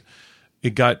because Right.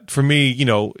 it got, for me, you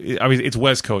know, I mean, it's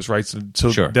West Coast, right?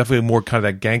 So Sure. definitely more kind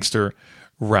of that gangster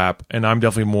rap, and I'm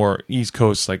definitely more East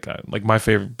Coast. Like my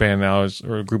favorite band now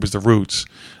or group is The Roots.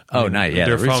 Oh, nice. Yeah,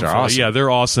 they're the Roots from are Philly. awesome. Yeah, they're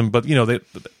awesome. But you know,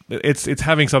 it's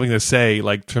having something to say.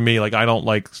 Like to me, like I don't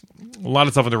like a lot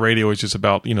of stuff on the radio is just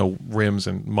about, you know, rims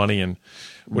and money and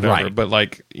whatever. Right. But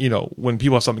like, you know, when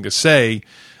people have something to say,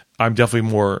 I'm definitely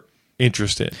more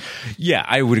interested. Yeah,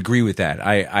 I would agree with that.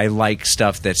 I like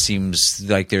stuff that seems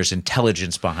like there's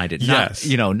intelligence behind it. Yes.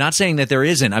 Not saying that there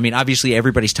isn't. I mean, obviously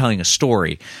everybody's telling a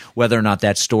story. Whether or not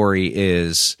that story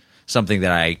is something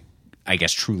that I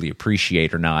guess truly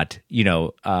appreciate or not, you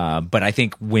know, but I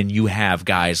think when you have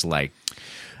guys like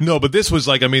No, but this was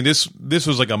like, I mean, this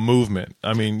was like a movement.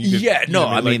 I mean,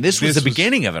 this was the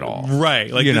beginning of it all.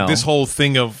 Right. Like You know? this whole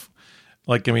thing of,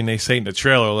 like, I mean, they say in the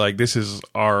trailer, like, this is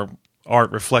our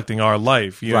art reflecting our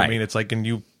life. You know what I Right. mean? It's like,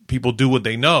 and people do what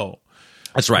they know.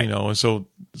 That's right. You know, and so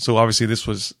obviously this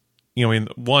was, you know, I mean,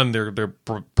 one, they're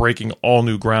breaking all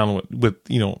new ground with,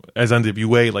 you know, as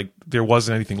NWA, like there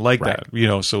wasn't anything like Right. that, you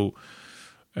know, so.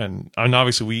 And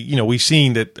obviously we've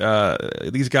seen that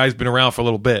these guys been around for a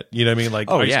little bit. You know what I mean?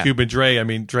 Like Ice Cube and Dre. I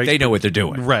mean, Drake. They know what they're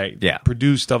doing. Right. Yeah.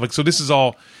 Produce stuff. Like, so this is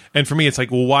all, and for me, it's like,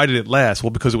 well, why did it last? Well,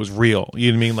 because it was real.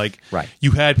 You know what I mean? Like, Right.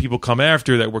 you had people come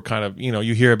after that were kind of, you know,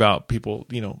 you hear about people,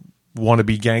 you know, want to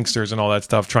be gangsters and all that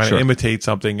stuff, trying Sure. to imitate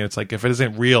something. And it's like, if it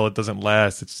isn't real, it doesn't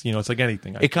last. It's, you know, it's like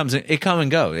anything. It come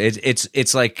and go.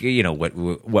 It's like, you know,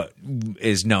 what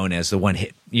is known as the one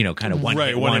hit, you know, kind of one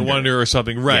right. hit One wonder or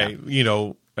something. Right. Yeah. You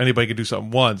know, anybody could do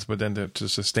something once, but then to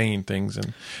sustain things.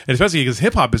 And especially because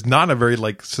hip hop is not a very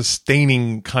like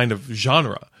sustaining kind of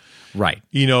genre. Right.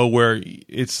 You know, where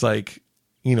it's like,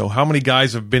 you know, how many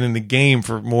guys have been in the game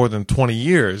for more than 20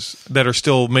 years that are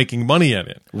still making money at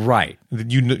it? Right.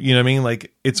 You know what I mean?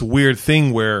 Like, it's a weird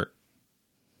thing where,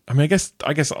 I mean,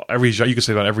 I guess every genre, you could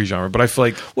say about every genre, but I feel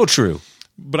like, Well, true.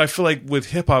 but I feel like with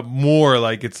hip hop more,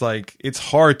 like it's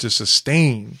hard to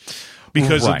sustain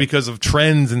because Right. because of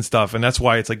trends and stuff, and that's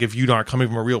why it's like if you're not coming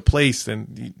from a real place,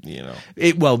 then you know.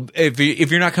 Well, if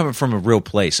you're not coming from a real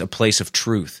place, a place of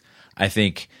truth, I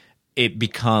think it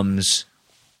becomes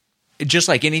just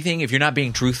like anything. If you're not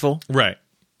being truthful, Right.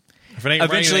 If it ain't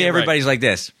eventually right, it ain't everybody's right. like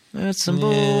this. That's some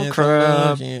bull it's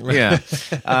crap. some bullshit.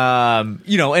 Yeah.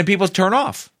 You know, and people turn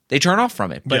off. They turn off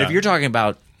from it. But Yeah. if you're talking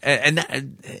about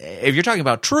if you're talking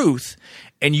about truth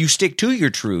and you stick to your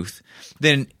truth,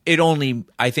 then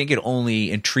I think it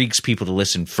only intrigues people to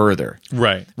listen further.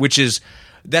 Right. Which is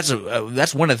that's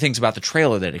one of the things about the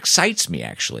trailer that excites me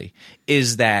actually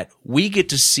is that we get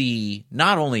to see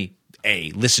not only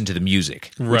listen to the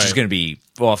music, which Right. is going to be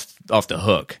off the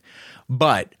hook,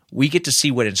 but we get to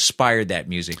see what inspired that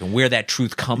music and where that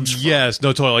truth comes from. Yes, no,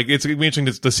 totally. Like it's gonna be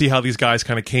interesting to see how these guys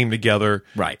kind of came together,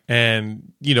 Right.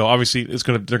 And you know, obviously, they're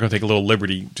gonna take a little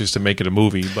liberty just to make it a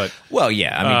movie, but Well,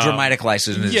 yeah, I mean, dramatic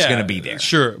license is going to be there.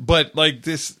 sure. But like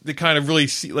this, they kind of really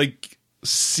see, like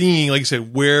seeing, like you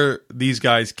said, where these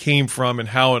guys came from and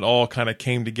how it all kind of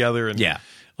came together, and Yeah.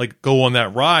 like go on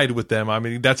that ride with them. I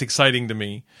mean, that's exciting to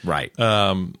me, Right.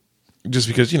 just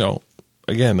because, you know,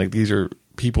 again, like these are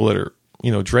people that are,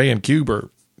 you know, Dre and Cube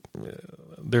are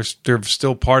they're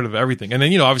still part of everything. And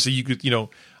then, you know, obviously you could, you know,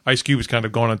 Ice Cube has kind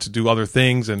of gone on to do other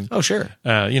things, and Oh, sure.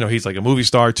 you know, he's like a movie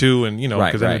star too, and you know, Right,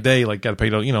 because at the end of the right. day, like, got to pay,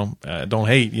 you know, don't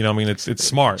hate, you know, I mean, it's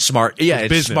smart, Yeah, it's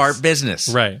business. smart business.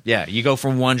 Right. Yeah, you go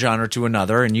from one genre to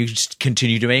another and you just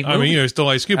continue to make I mean, you know, it's still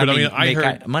Ice Cube, but I mean, I make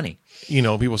heard, money. you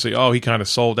know, people say, oh, he kind of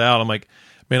sold out. I'm like,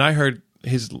 man, I heard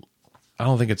his, I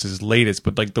don't think it's his latest,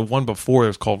 but like the one before it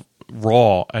was called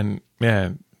Raw, and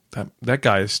man, that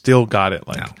guy has still got it.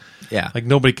 Like, No. Yeah. like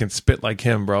nobody can spit like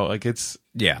him, bro. Like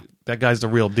Yeah. that guy's the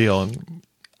real deal. And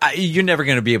You're never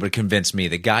going to be able to convince me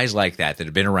that guys like that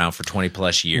have been around for 20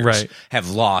 plus years Right. have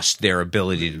lost their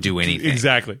ability to do anything.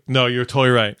 exactly, no, you're totally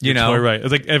right. You're know? totally right.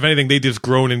 It's like if anything, they just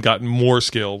grown and gotten more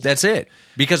skilled. That's it.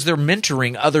 Because they're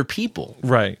mentoring other people.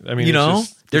 Right. I mean, You it's know,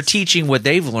 just- they're teaching what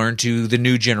they've learned to the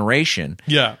new generation.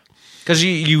 yeah. Because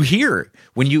you hear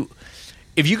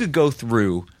if you could go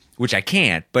through, which I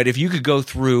can't, but if you could go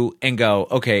through and go,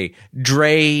 okay,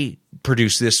 Dre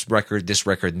produced this record,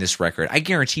 and this record, I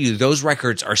guarantee you those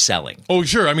records are selling. Oh,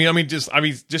 sure. I mean, just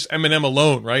Eminem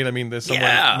alone, right? I mean, there's someone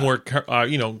Yeah. more.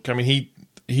 You know, I mean,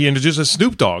 he introduced a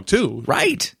Snoop Dogg too,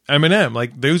 Right. Eminem,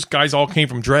 like those guys all came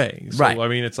from Dre, so, Right. I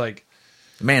mean, it's like,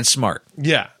 The man's smart.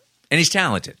 yeah, And he's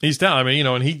talented. he's down. I mean, you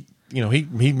know, and he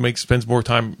spends more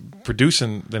time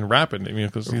producing than rapping. I mean,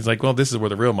 because he's like, well, this is where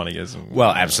the real money is. And,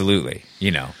 Well, absolutely.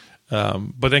 You know.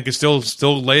 but then can still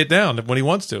lay it down when he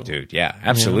wants to. Dude, yeah,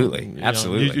 absolutely. You know,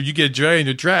 Absolutely. you get Dre in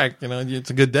your track, you know, it's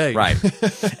a good day, Right.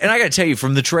 And I got to tell you,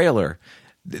 from the trailer,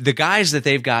 the guys that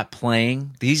they've got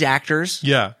playing, these actors,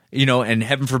 Yeah. you know, and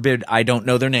heaven forbid I don't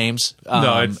know their names.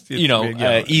 No, it's you know,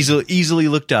 yeah. easily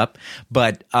looked up.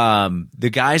 But the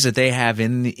guys that they have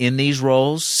in these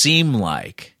roles seem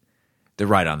like they're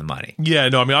right on the money. Yeah,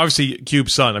 no, I mean, obviously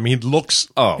Cube's son. I mean, he looks.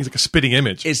 Oh. He's like a spitting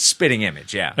image. It's spitting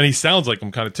image, yeah. And he sounds like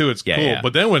him kind of too. It's Yeah, cool. yeah.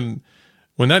 But then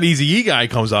when that Eazy-E guy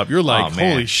comes up, you're like, Oh,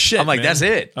 man. holy shit! I'm like, man. that's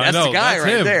it. I That's know, the guy that's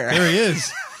right him. there. There he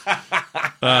is.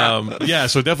 Yeah,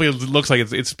 so it definitely looks like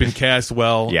it's been cast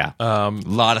well. Yeah, a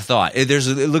lot of thought. It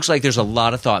looks like there's a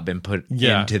lot of thought been put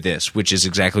Yeah. into this, which is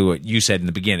exactly what you said in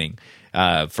the beginning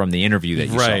from the interview that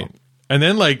you right. saw. And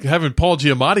then like having Paul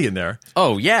Giamatti in there.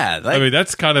 Oh yeah, I mean,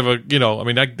 that's kind of a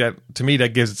that to me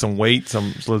that gives it some weight,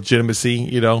 some legitimacy.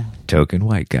 You know, token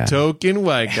white guy. token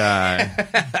white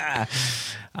guy.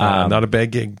 Not a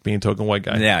bad gig being token white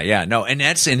guy. Yeah, no, and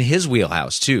that's in his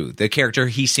wheelhouse too. The character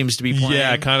he seems to be playing.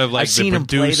 Yeah, kind of like I've the seen him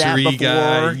play that producer-y before.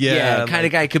 guy. Yeah, kind like-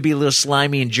 of guy could be a little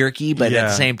slimy and jerky, but at Yeah.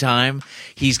 the same time,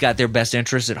 he's got their best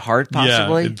interest at heart.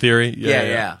 Possibly, Yeah, in theory.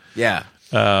 Yeah.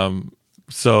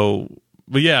 So,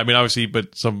 but yeah, I mean, obviously,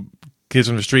 but some kids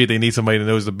from the street, they need somebody that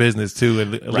knows the business too,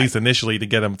 at least initially to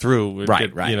get them through.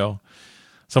 Right. You know,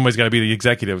 somebody's got to be the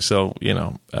executive. So, you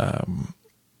know,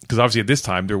 because obviously at this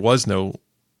time there was no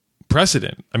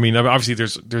precedent. I mean, obviously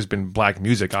there's been black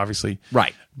music, obviously,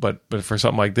 Right. But for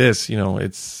something like this, you know,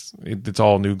 it's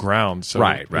all new ground. So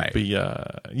Right. it'd be,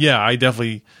 yeah, I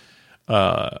definitely.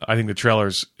 I think the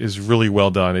trailers is really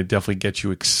well done. It definitely gets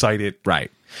you excited. Right.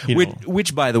 You know.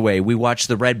 Which, by the way, we watched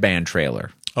the Red Band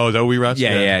trailer. Oh, is that what we watched?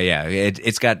 Yeah.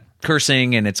 It's got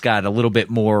cursing, and it's got a little bit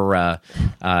more.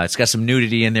 It's got some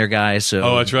nudity in there, guys.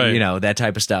 So that's right. You know, that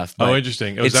type of stuff. Oh, But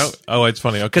interesting. It's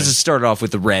funny. Okay. because it started off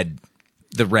with the red.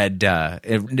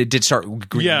 It did start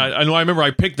green. Yeah, I know. I remember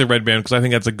I picked the red band because I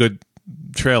think that's a good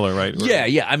trailer, right?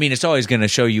 Yeah. I mean, it's always going to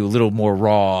show you a little more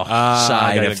raw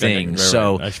side of things.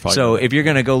 So if you're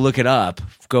going to go look it up,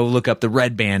 go look up the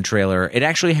Red Band trailer. It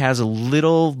actually has a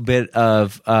little bit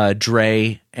of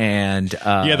Dre and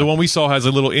the one we saw has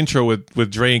a little intro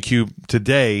with Dre and Cube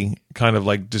today, kind of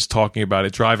like just talking about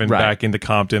it, driving back into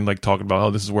Compton, like talking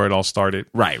about this is where it all started.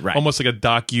 Right. Almost like a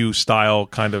docu style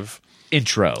kind of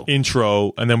intro,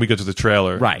 and then we go to the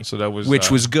trailer. Right. So that was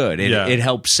which was good. It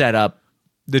helped set up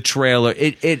the trailer.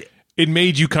 It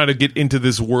made you kind of get into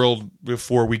this world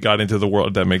before we got into the world,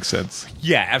 if that makes sense.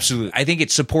 Yeah, absolutely. I think it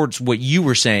supports what you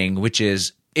were saying, which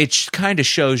is it kind of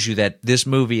shows you that this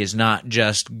movie is not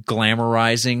just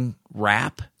glamorizing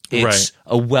rap. It's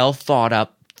a well thought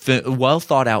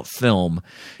out film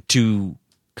to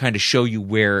kind of show you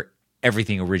where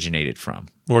everything originated from.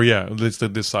 Or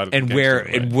this side of and where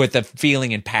what the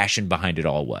feeling and passion behind it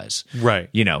all was. Right.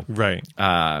 You know. Right.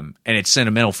 And it's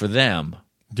sentimental for them.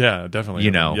 Yeah, definitely.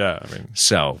 You know. Yeah. I mean,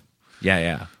 so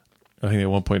yeah. I think at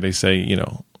one point they say,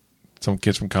 some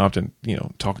kids from Compton,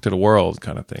 talk to the world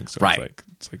kind of thing. So it's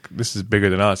like this is bigger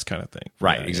than us kind of thing.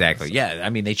 Right, exactly. Yeah. I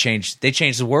mean they changed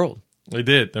the world. They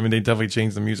did. I mean they definitely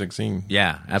changed the music scene.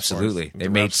 Yeah, absolutely. They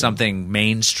made something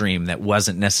mainstream that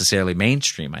wasn't necessarily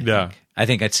mainstream, I think. Yeah. I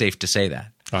think it's safe to say that.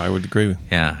 I would agree.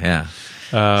 Yeah.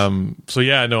 I'm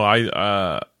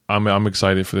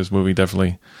excited for this movie,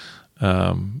 definitely. I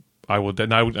would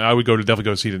definitely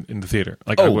go see it in the theater.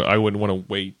 Like I wouldn't want to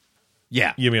wait.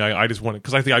 Yeah, I just want to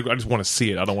because I just want to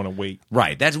see it. I don't want to wait.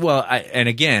 Right. That's and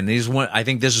again, I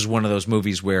think this is one of those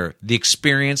movies where the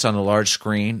experience on the large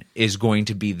screen is going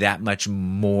to be that much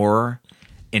more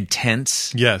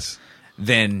intense. Yes.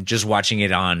 Than just watching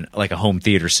it on like a home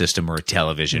theater system or a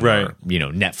television or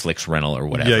Netflix rental or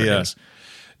whatever it is.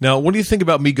 Now, what do you think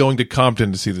about me going to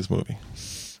Compton to see this movie?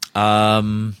 I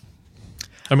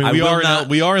mean,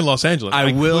 we are in Los Angeles.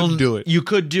 I could do it. You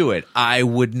could do it. I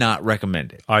would not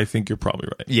recommend it. I think you're probably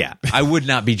right. Yeah, I would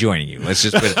not be joining you. Let's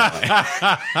just put it that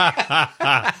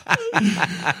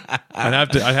way. I'd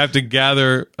have to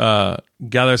gather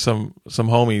some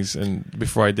homies and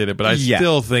before I did it, but I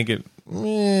still think it.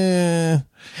 But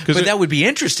that would be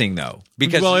interesting though,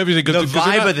 because the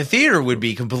vibe of the theater would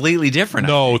be completely different.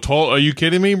 No, are you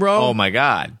kidding me, bro? Oh my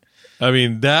god! I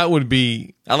mean, that would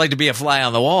be. I'd like to be a fly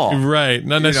on the wall, right?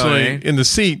 Not necessarily in the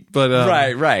seat, but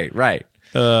right.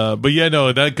 But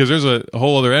because there's a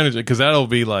whole other energy. Because that'll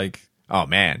be like, oh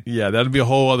man, yeah, that'd be a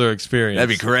whole other experience. That'd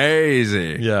be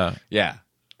crazy. Yeah.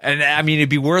 And I mean, it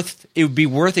would be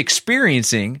worth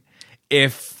experiencing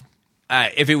if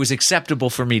it was acceptable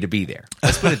for me to be there.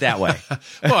 Let's put it that way.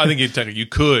 Well, I think you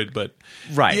could, but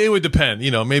it would depend.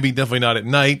 Maybe definitely not at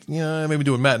night. Maybe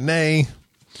do a matinee.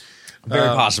 Very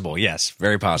possible. Yes,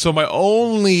 very possible. So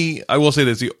I will say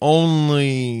this, the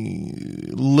only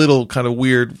little kind of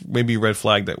weird, maybe red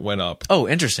flag that went up. Oh,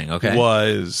 interesting. Okay.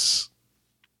 Is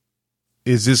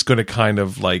this going to kind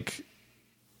of like,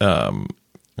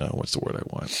 what's the word I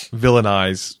want?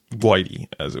 Villainize Whitey,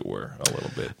 as it were, a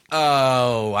little bit.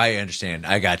 Oh, I understand.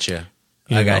 I gotcha.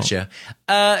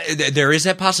 There is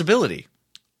that possibility.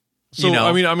 So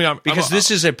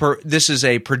this is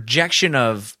a projection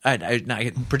of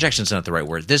projection's not the right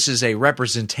word. This is a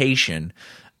representation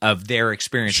of their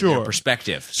experience, and their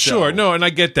perspective. Sure, no, and I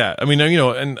get that. I mean,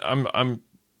 and I'm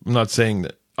not saying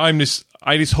that. I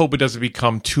just hope it doesn't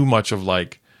become too much of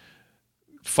like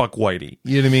fuck Whitey.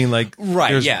 You know what I mean? Like,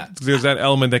 right? There's that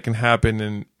element that can happen,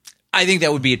 and I think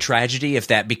that would be a tragedy if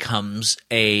that becomes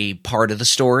a part of the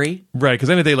story. Right? Because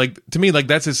then the day, like to me, like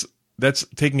that's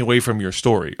taking away from your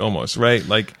story almost, right?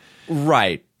 Like,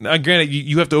 right. Now, granted,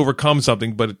 you have to overcome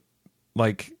something, but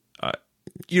like,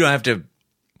 you don't have to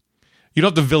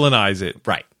villainize it,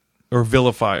 right? Or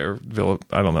vilify, I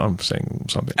don't know. I'm saying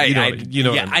something.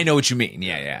 I know what you mean.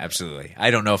 Yeah, absolutely.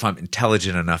 I don't know if I'm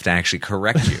intelligent enough to actually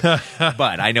correct you,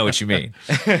 but I know what you mean.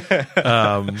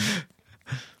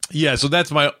 Yeah, so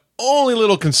that's my only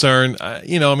little concern. I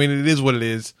mean, it is what it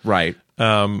is, right?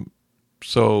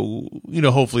 So,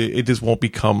 hopefully it just won't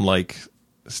become like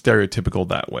stereotypical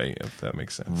that way, if that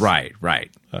makes sense. Right.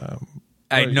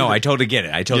 I totally get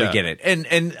it. Get it.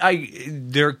 And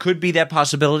there could be that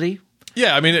possibility.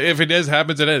 Yeah, I mean, if it does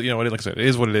happens, it is, like I said, it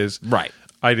is what it is. Right.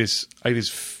 I just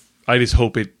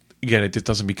hope it just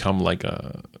doesn't become like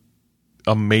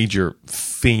a major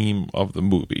theme of the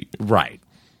movie. Right.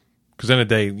 Because then the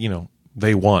day,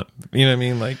 they won. You know what I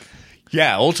mean? Like,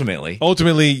 Yeah, ultimately.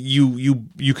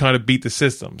 You kind of beat the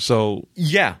system. So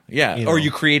Yeah. You Or know.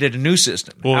 you created a new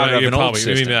system Well, out of yeah, an old probably. I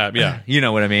mean, system. yeah. You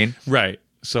know what I mean? right.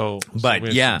 So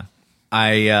But yeah,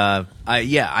 I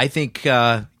think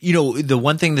the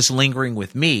one thing that's lingering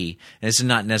with me, and it's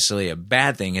not necessarily a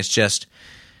bad thing, it's just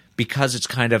because it's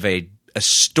kind of a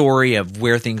story of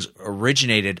where things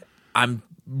originated. I'm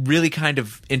really kind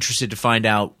of interested to find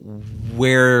out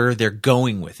where they're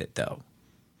going with it, though.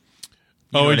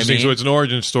 You know what I interesting. mean? So it's an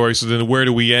origin story. So then where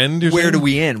do we end? Where do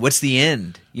we end? What's the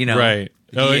end? You know, Right.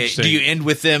 Oh, do interesting. you end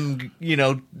with them?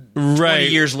 20 Right.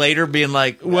 years later, being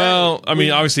like, Well, I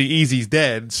mean, obviously, Easy's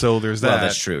dead, so there's that. well,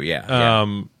 that's true. Yeah.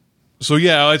 So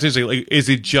yeah, I was just saying, like, is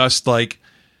it just like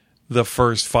the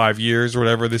first 5 years or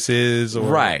whatever this is? Or,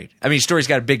 Right. I mean, story's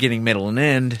got a beginning, middle, and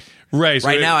end. Right. So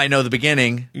Right now, I know the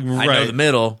beginning. I know Right. the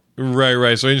middle.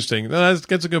 Right. So interesting. No,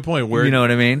 that's a good point. Where You know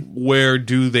what I mean? Where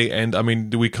do they end? I mean,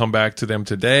 do we come back to them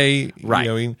today? Right. You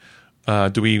know what I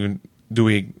mean? Do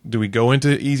we go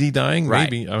into Easy dying? Right.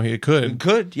 Maybe. I mean, it could.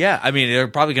 Could, yeah. I mean, they're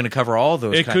probably going to cover all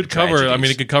those. It kind could of cover. I tragedies.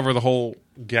 mean, it could cover the whole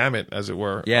gamut, as it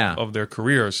were. Yeah. Of their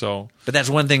career. So But that's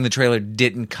one thing the trailer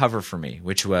didn't cover for me,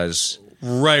 which was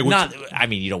right. not. I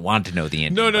mean, you don't want to know the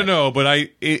ending. No. But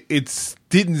it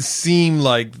didn't seem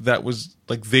like that was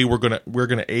like we're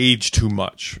gonna age too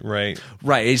much, right?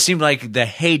 Right. It seemed like the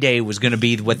heyday was going to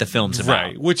be what the film's about.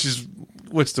 Right. What's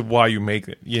the why you make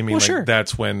it? You know what I mean, Well, like sure.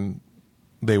 that's when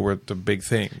they were the big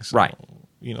things. So, Right.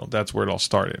 You know, that's where it all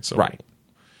started. So Right.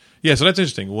 Yeah, so that's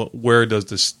interesting. Where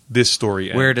does this story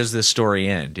end? Where does this story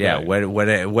end? Yeah.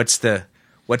 Right. What's the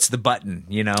button?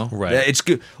 You know. Right. It's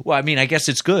good. Well, I mean, I guess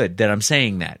it's good that I'm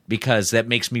saying that because that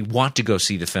makes me want to go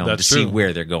see the film That's to see true.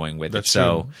 where they're going with That's it.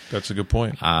 So, true. That's a good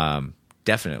point.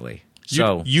 definitely.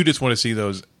 So. you just want to see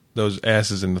those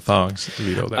asses in the thongs,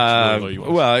 Vito. That's really what you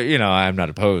want. Well, I'm not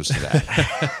opposed to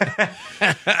that.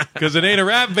 Because it ain't a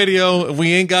rap video.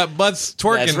 We ain't got butts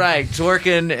twerking. That's right,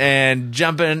 twerking and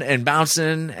jumping and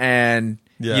bouncing, and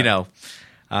Yeah.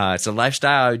 it's a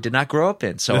lifestyle I did not grow up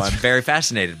in, so I'm very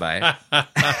fascinated by it.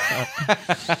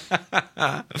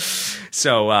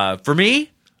 So for me,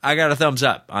 I got a thumbs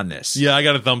up on this. Yeah, I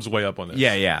got a thumbs way up on this.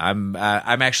 Yeah. I'm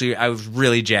actually I was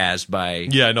really jazzed by.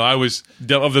 Yeah, no, I was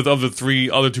of the three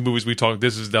other two movies we talked.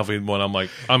 This is definitely one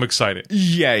I'm excited.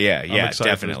 Yeah, excited for this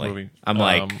definitely. movie. I'm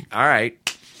like, all right,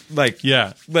 like,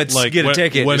 Yeah, let's like, get a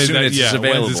ticket When as is soon that? as it's Yeah,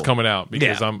 available. when's this coming out?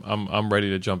 Because Yeah. I'm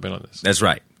ready to jump in on this. That's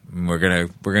right. We're gonna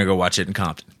go watch it in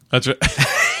Compton. That's right.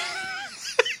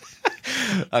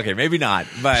 Okay, maybe not,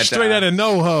 but Straight out of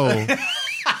NoHo.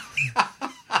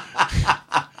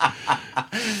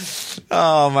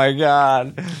 Oh my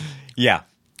god. Yeah.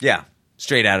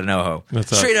 Straight out of NoHo.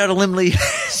 That's Straight out of Limley.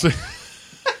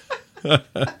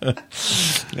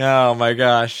 Oh my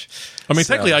gosh. I mean,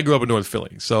 technically, I grew up in North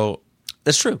Philly, so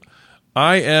That's true.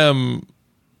 I am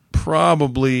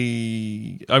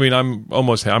probably. I mean, I'm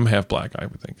half black. I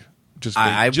would think. Just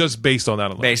based on that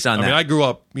alone. Based on I mean, that. I grew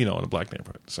up, in a black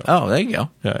neighborhood. So Oh, there you go.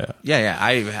 yeah. Yeah.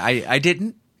 I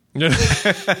didn't.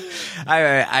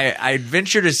 I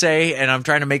venture to say, and I'm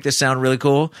trying to make this sound really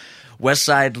cool, West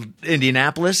Side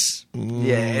Indianapolis.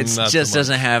 Yeah, it not so just much.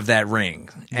 doesn't have that ring.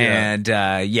 Yeah. And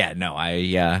Yeah,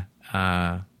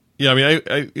 I mean,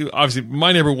 I obviously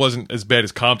my neighborhood wasn't as bad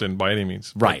as Compton by any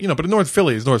means, Right. But North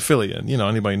Philly is North Philly, and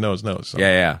anybody knows. So.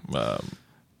 yeah.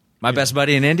 My best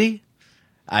buddy in Indy,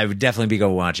 I would definitely be go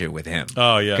watch it with him.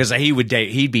 Oh, yeah. because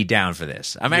he'd be down for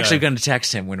this. I'm actually going to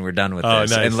text him when we're done with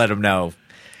this nice. and let him know,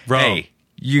 Bro. hey,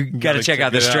 you got to gotta check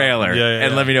out this it out. trailer Yeah,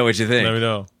 and let me know what you think. Let me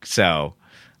know. So,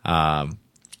 but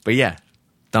yeah,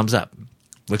 thumbs up.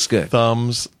 Looks good.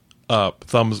 Thumbs up,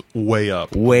 thumbs way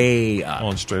up Way up.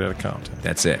 on Straight Outta Compton.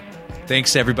 That's it.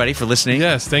 Thanks everybody for listening.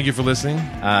 Yes, thank you for listening.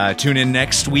 Tune in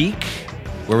next week.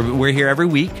 We're here every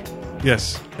week.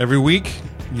 Yes, every week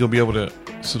you'll be able to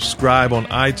subscribe on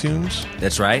iTunes,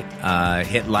 That's right.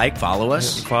 Hit like, follow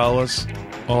us. follow us,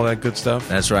 all that good stuff.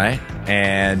 That's right.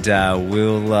 And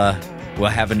we'll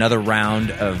have another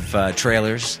round of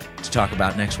trailers to talk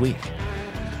about next week.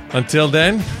 Until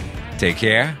then, Take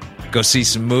care. Go see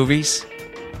some movies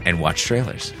and watch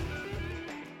trailers.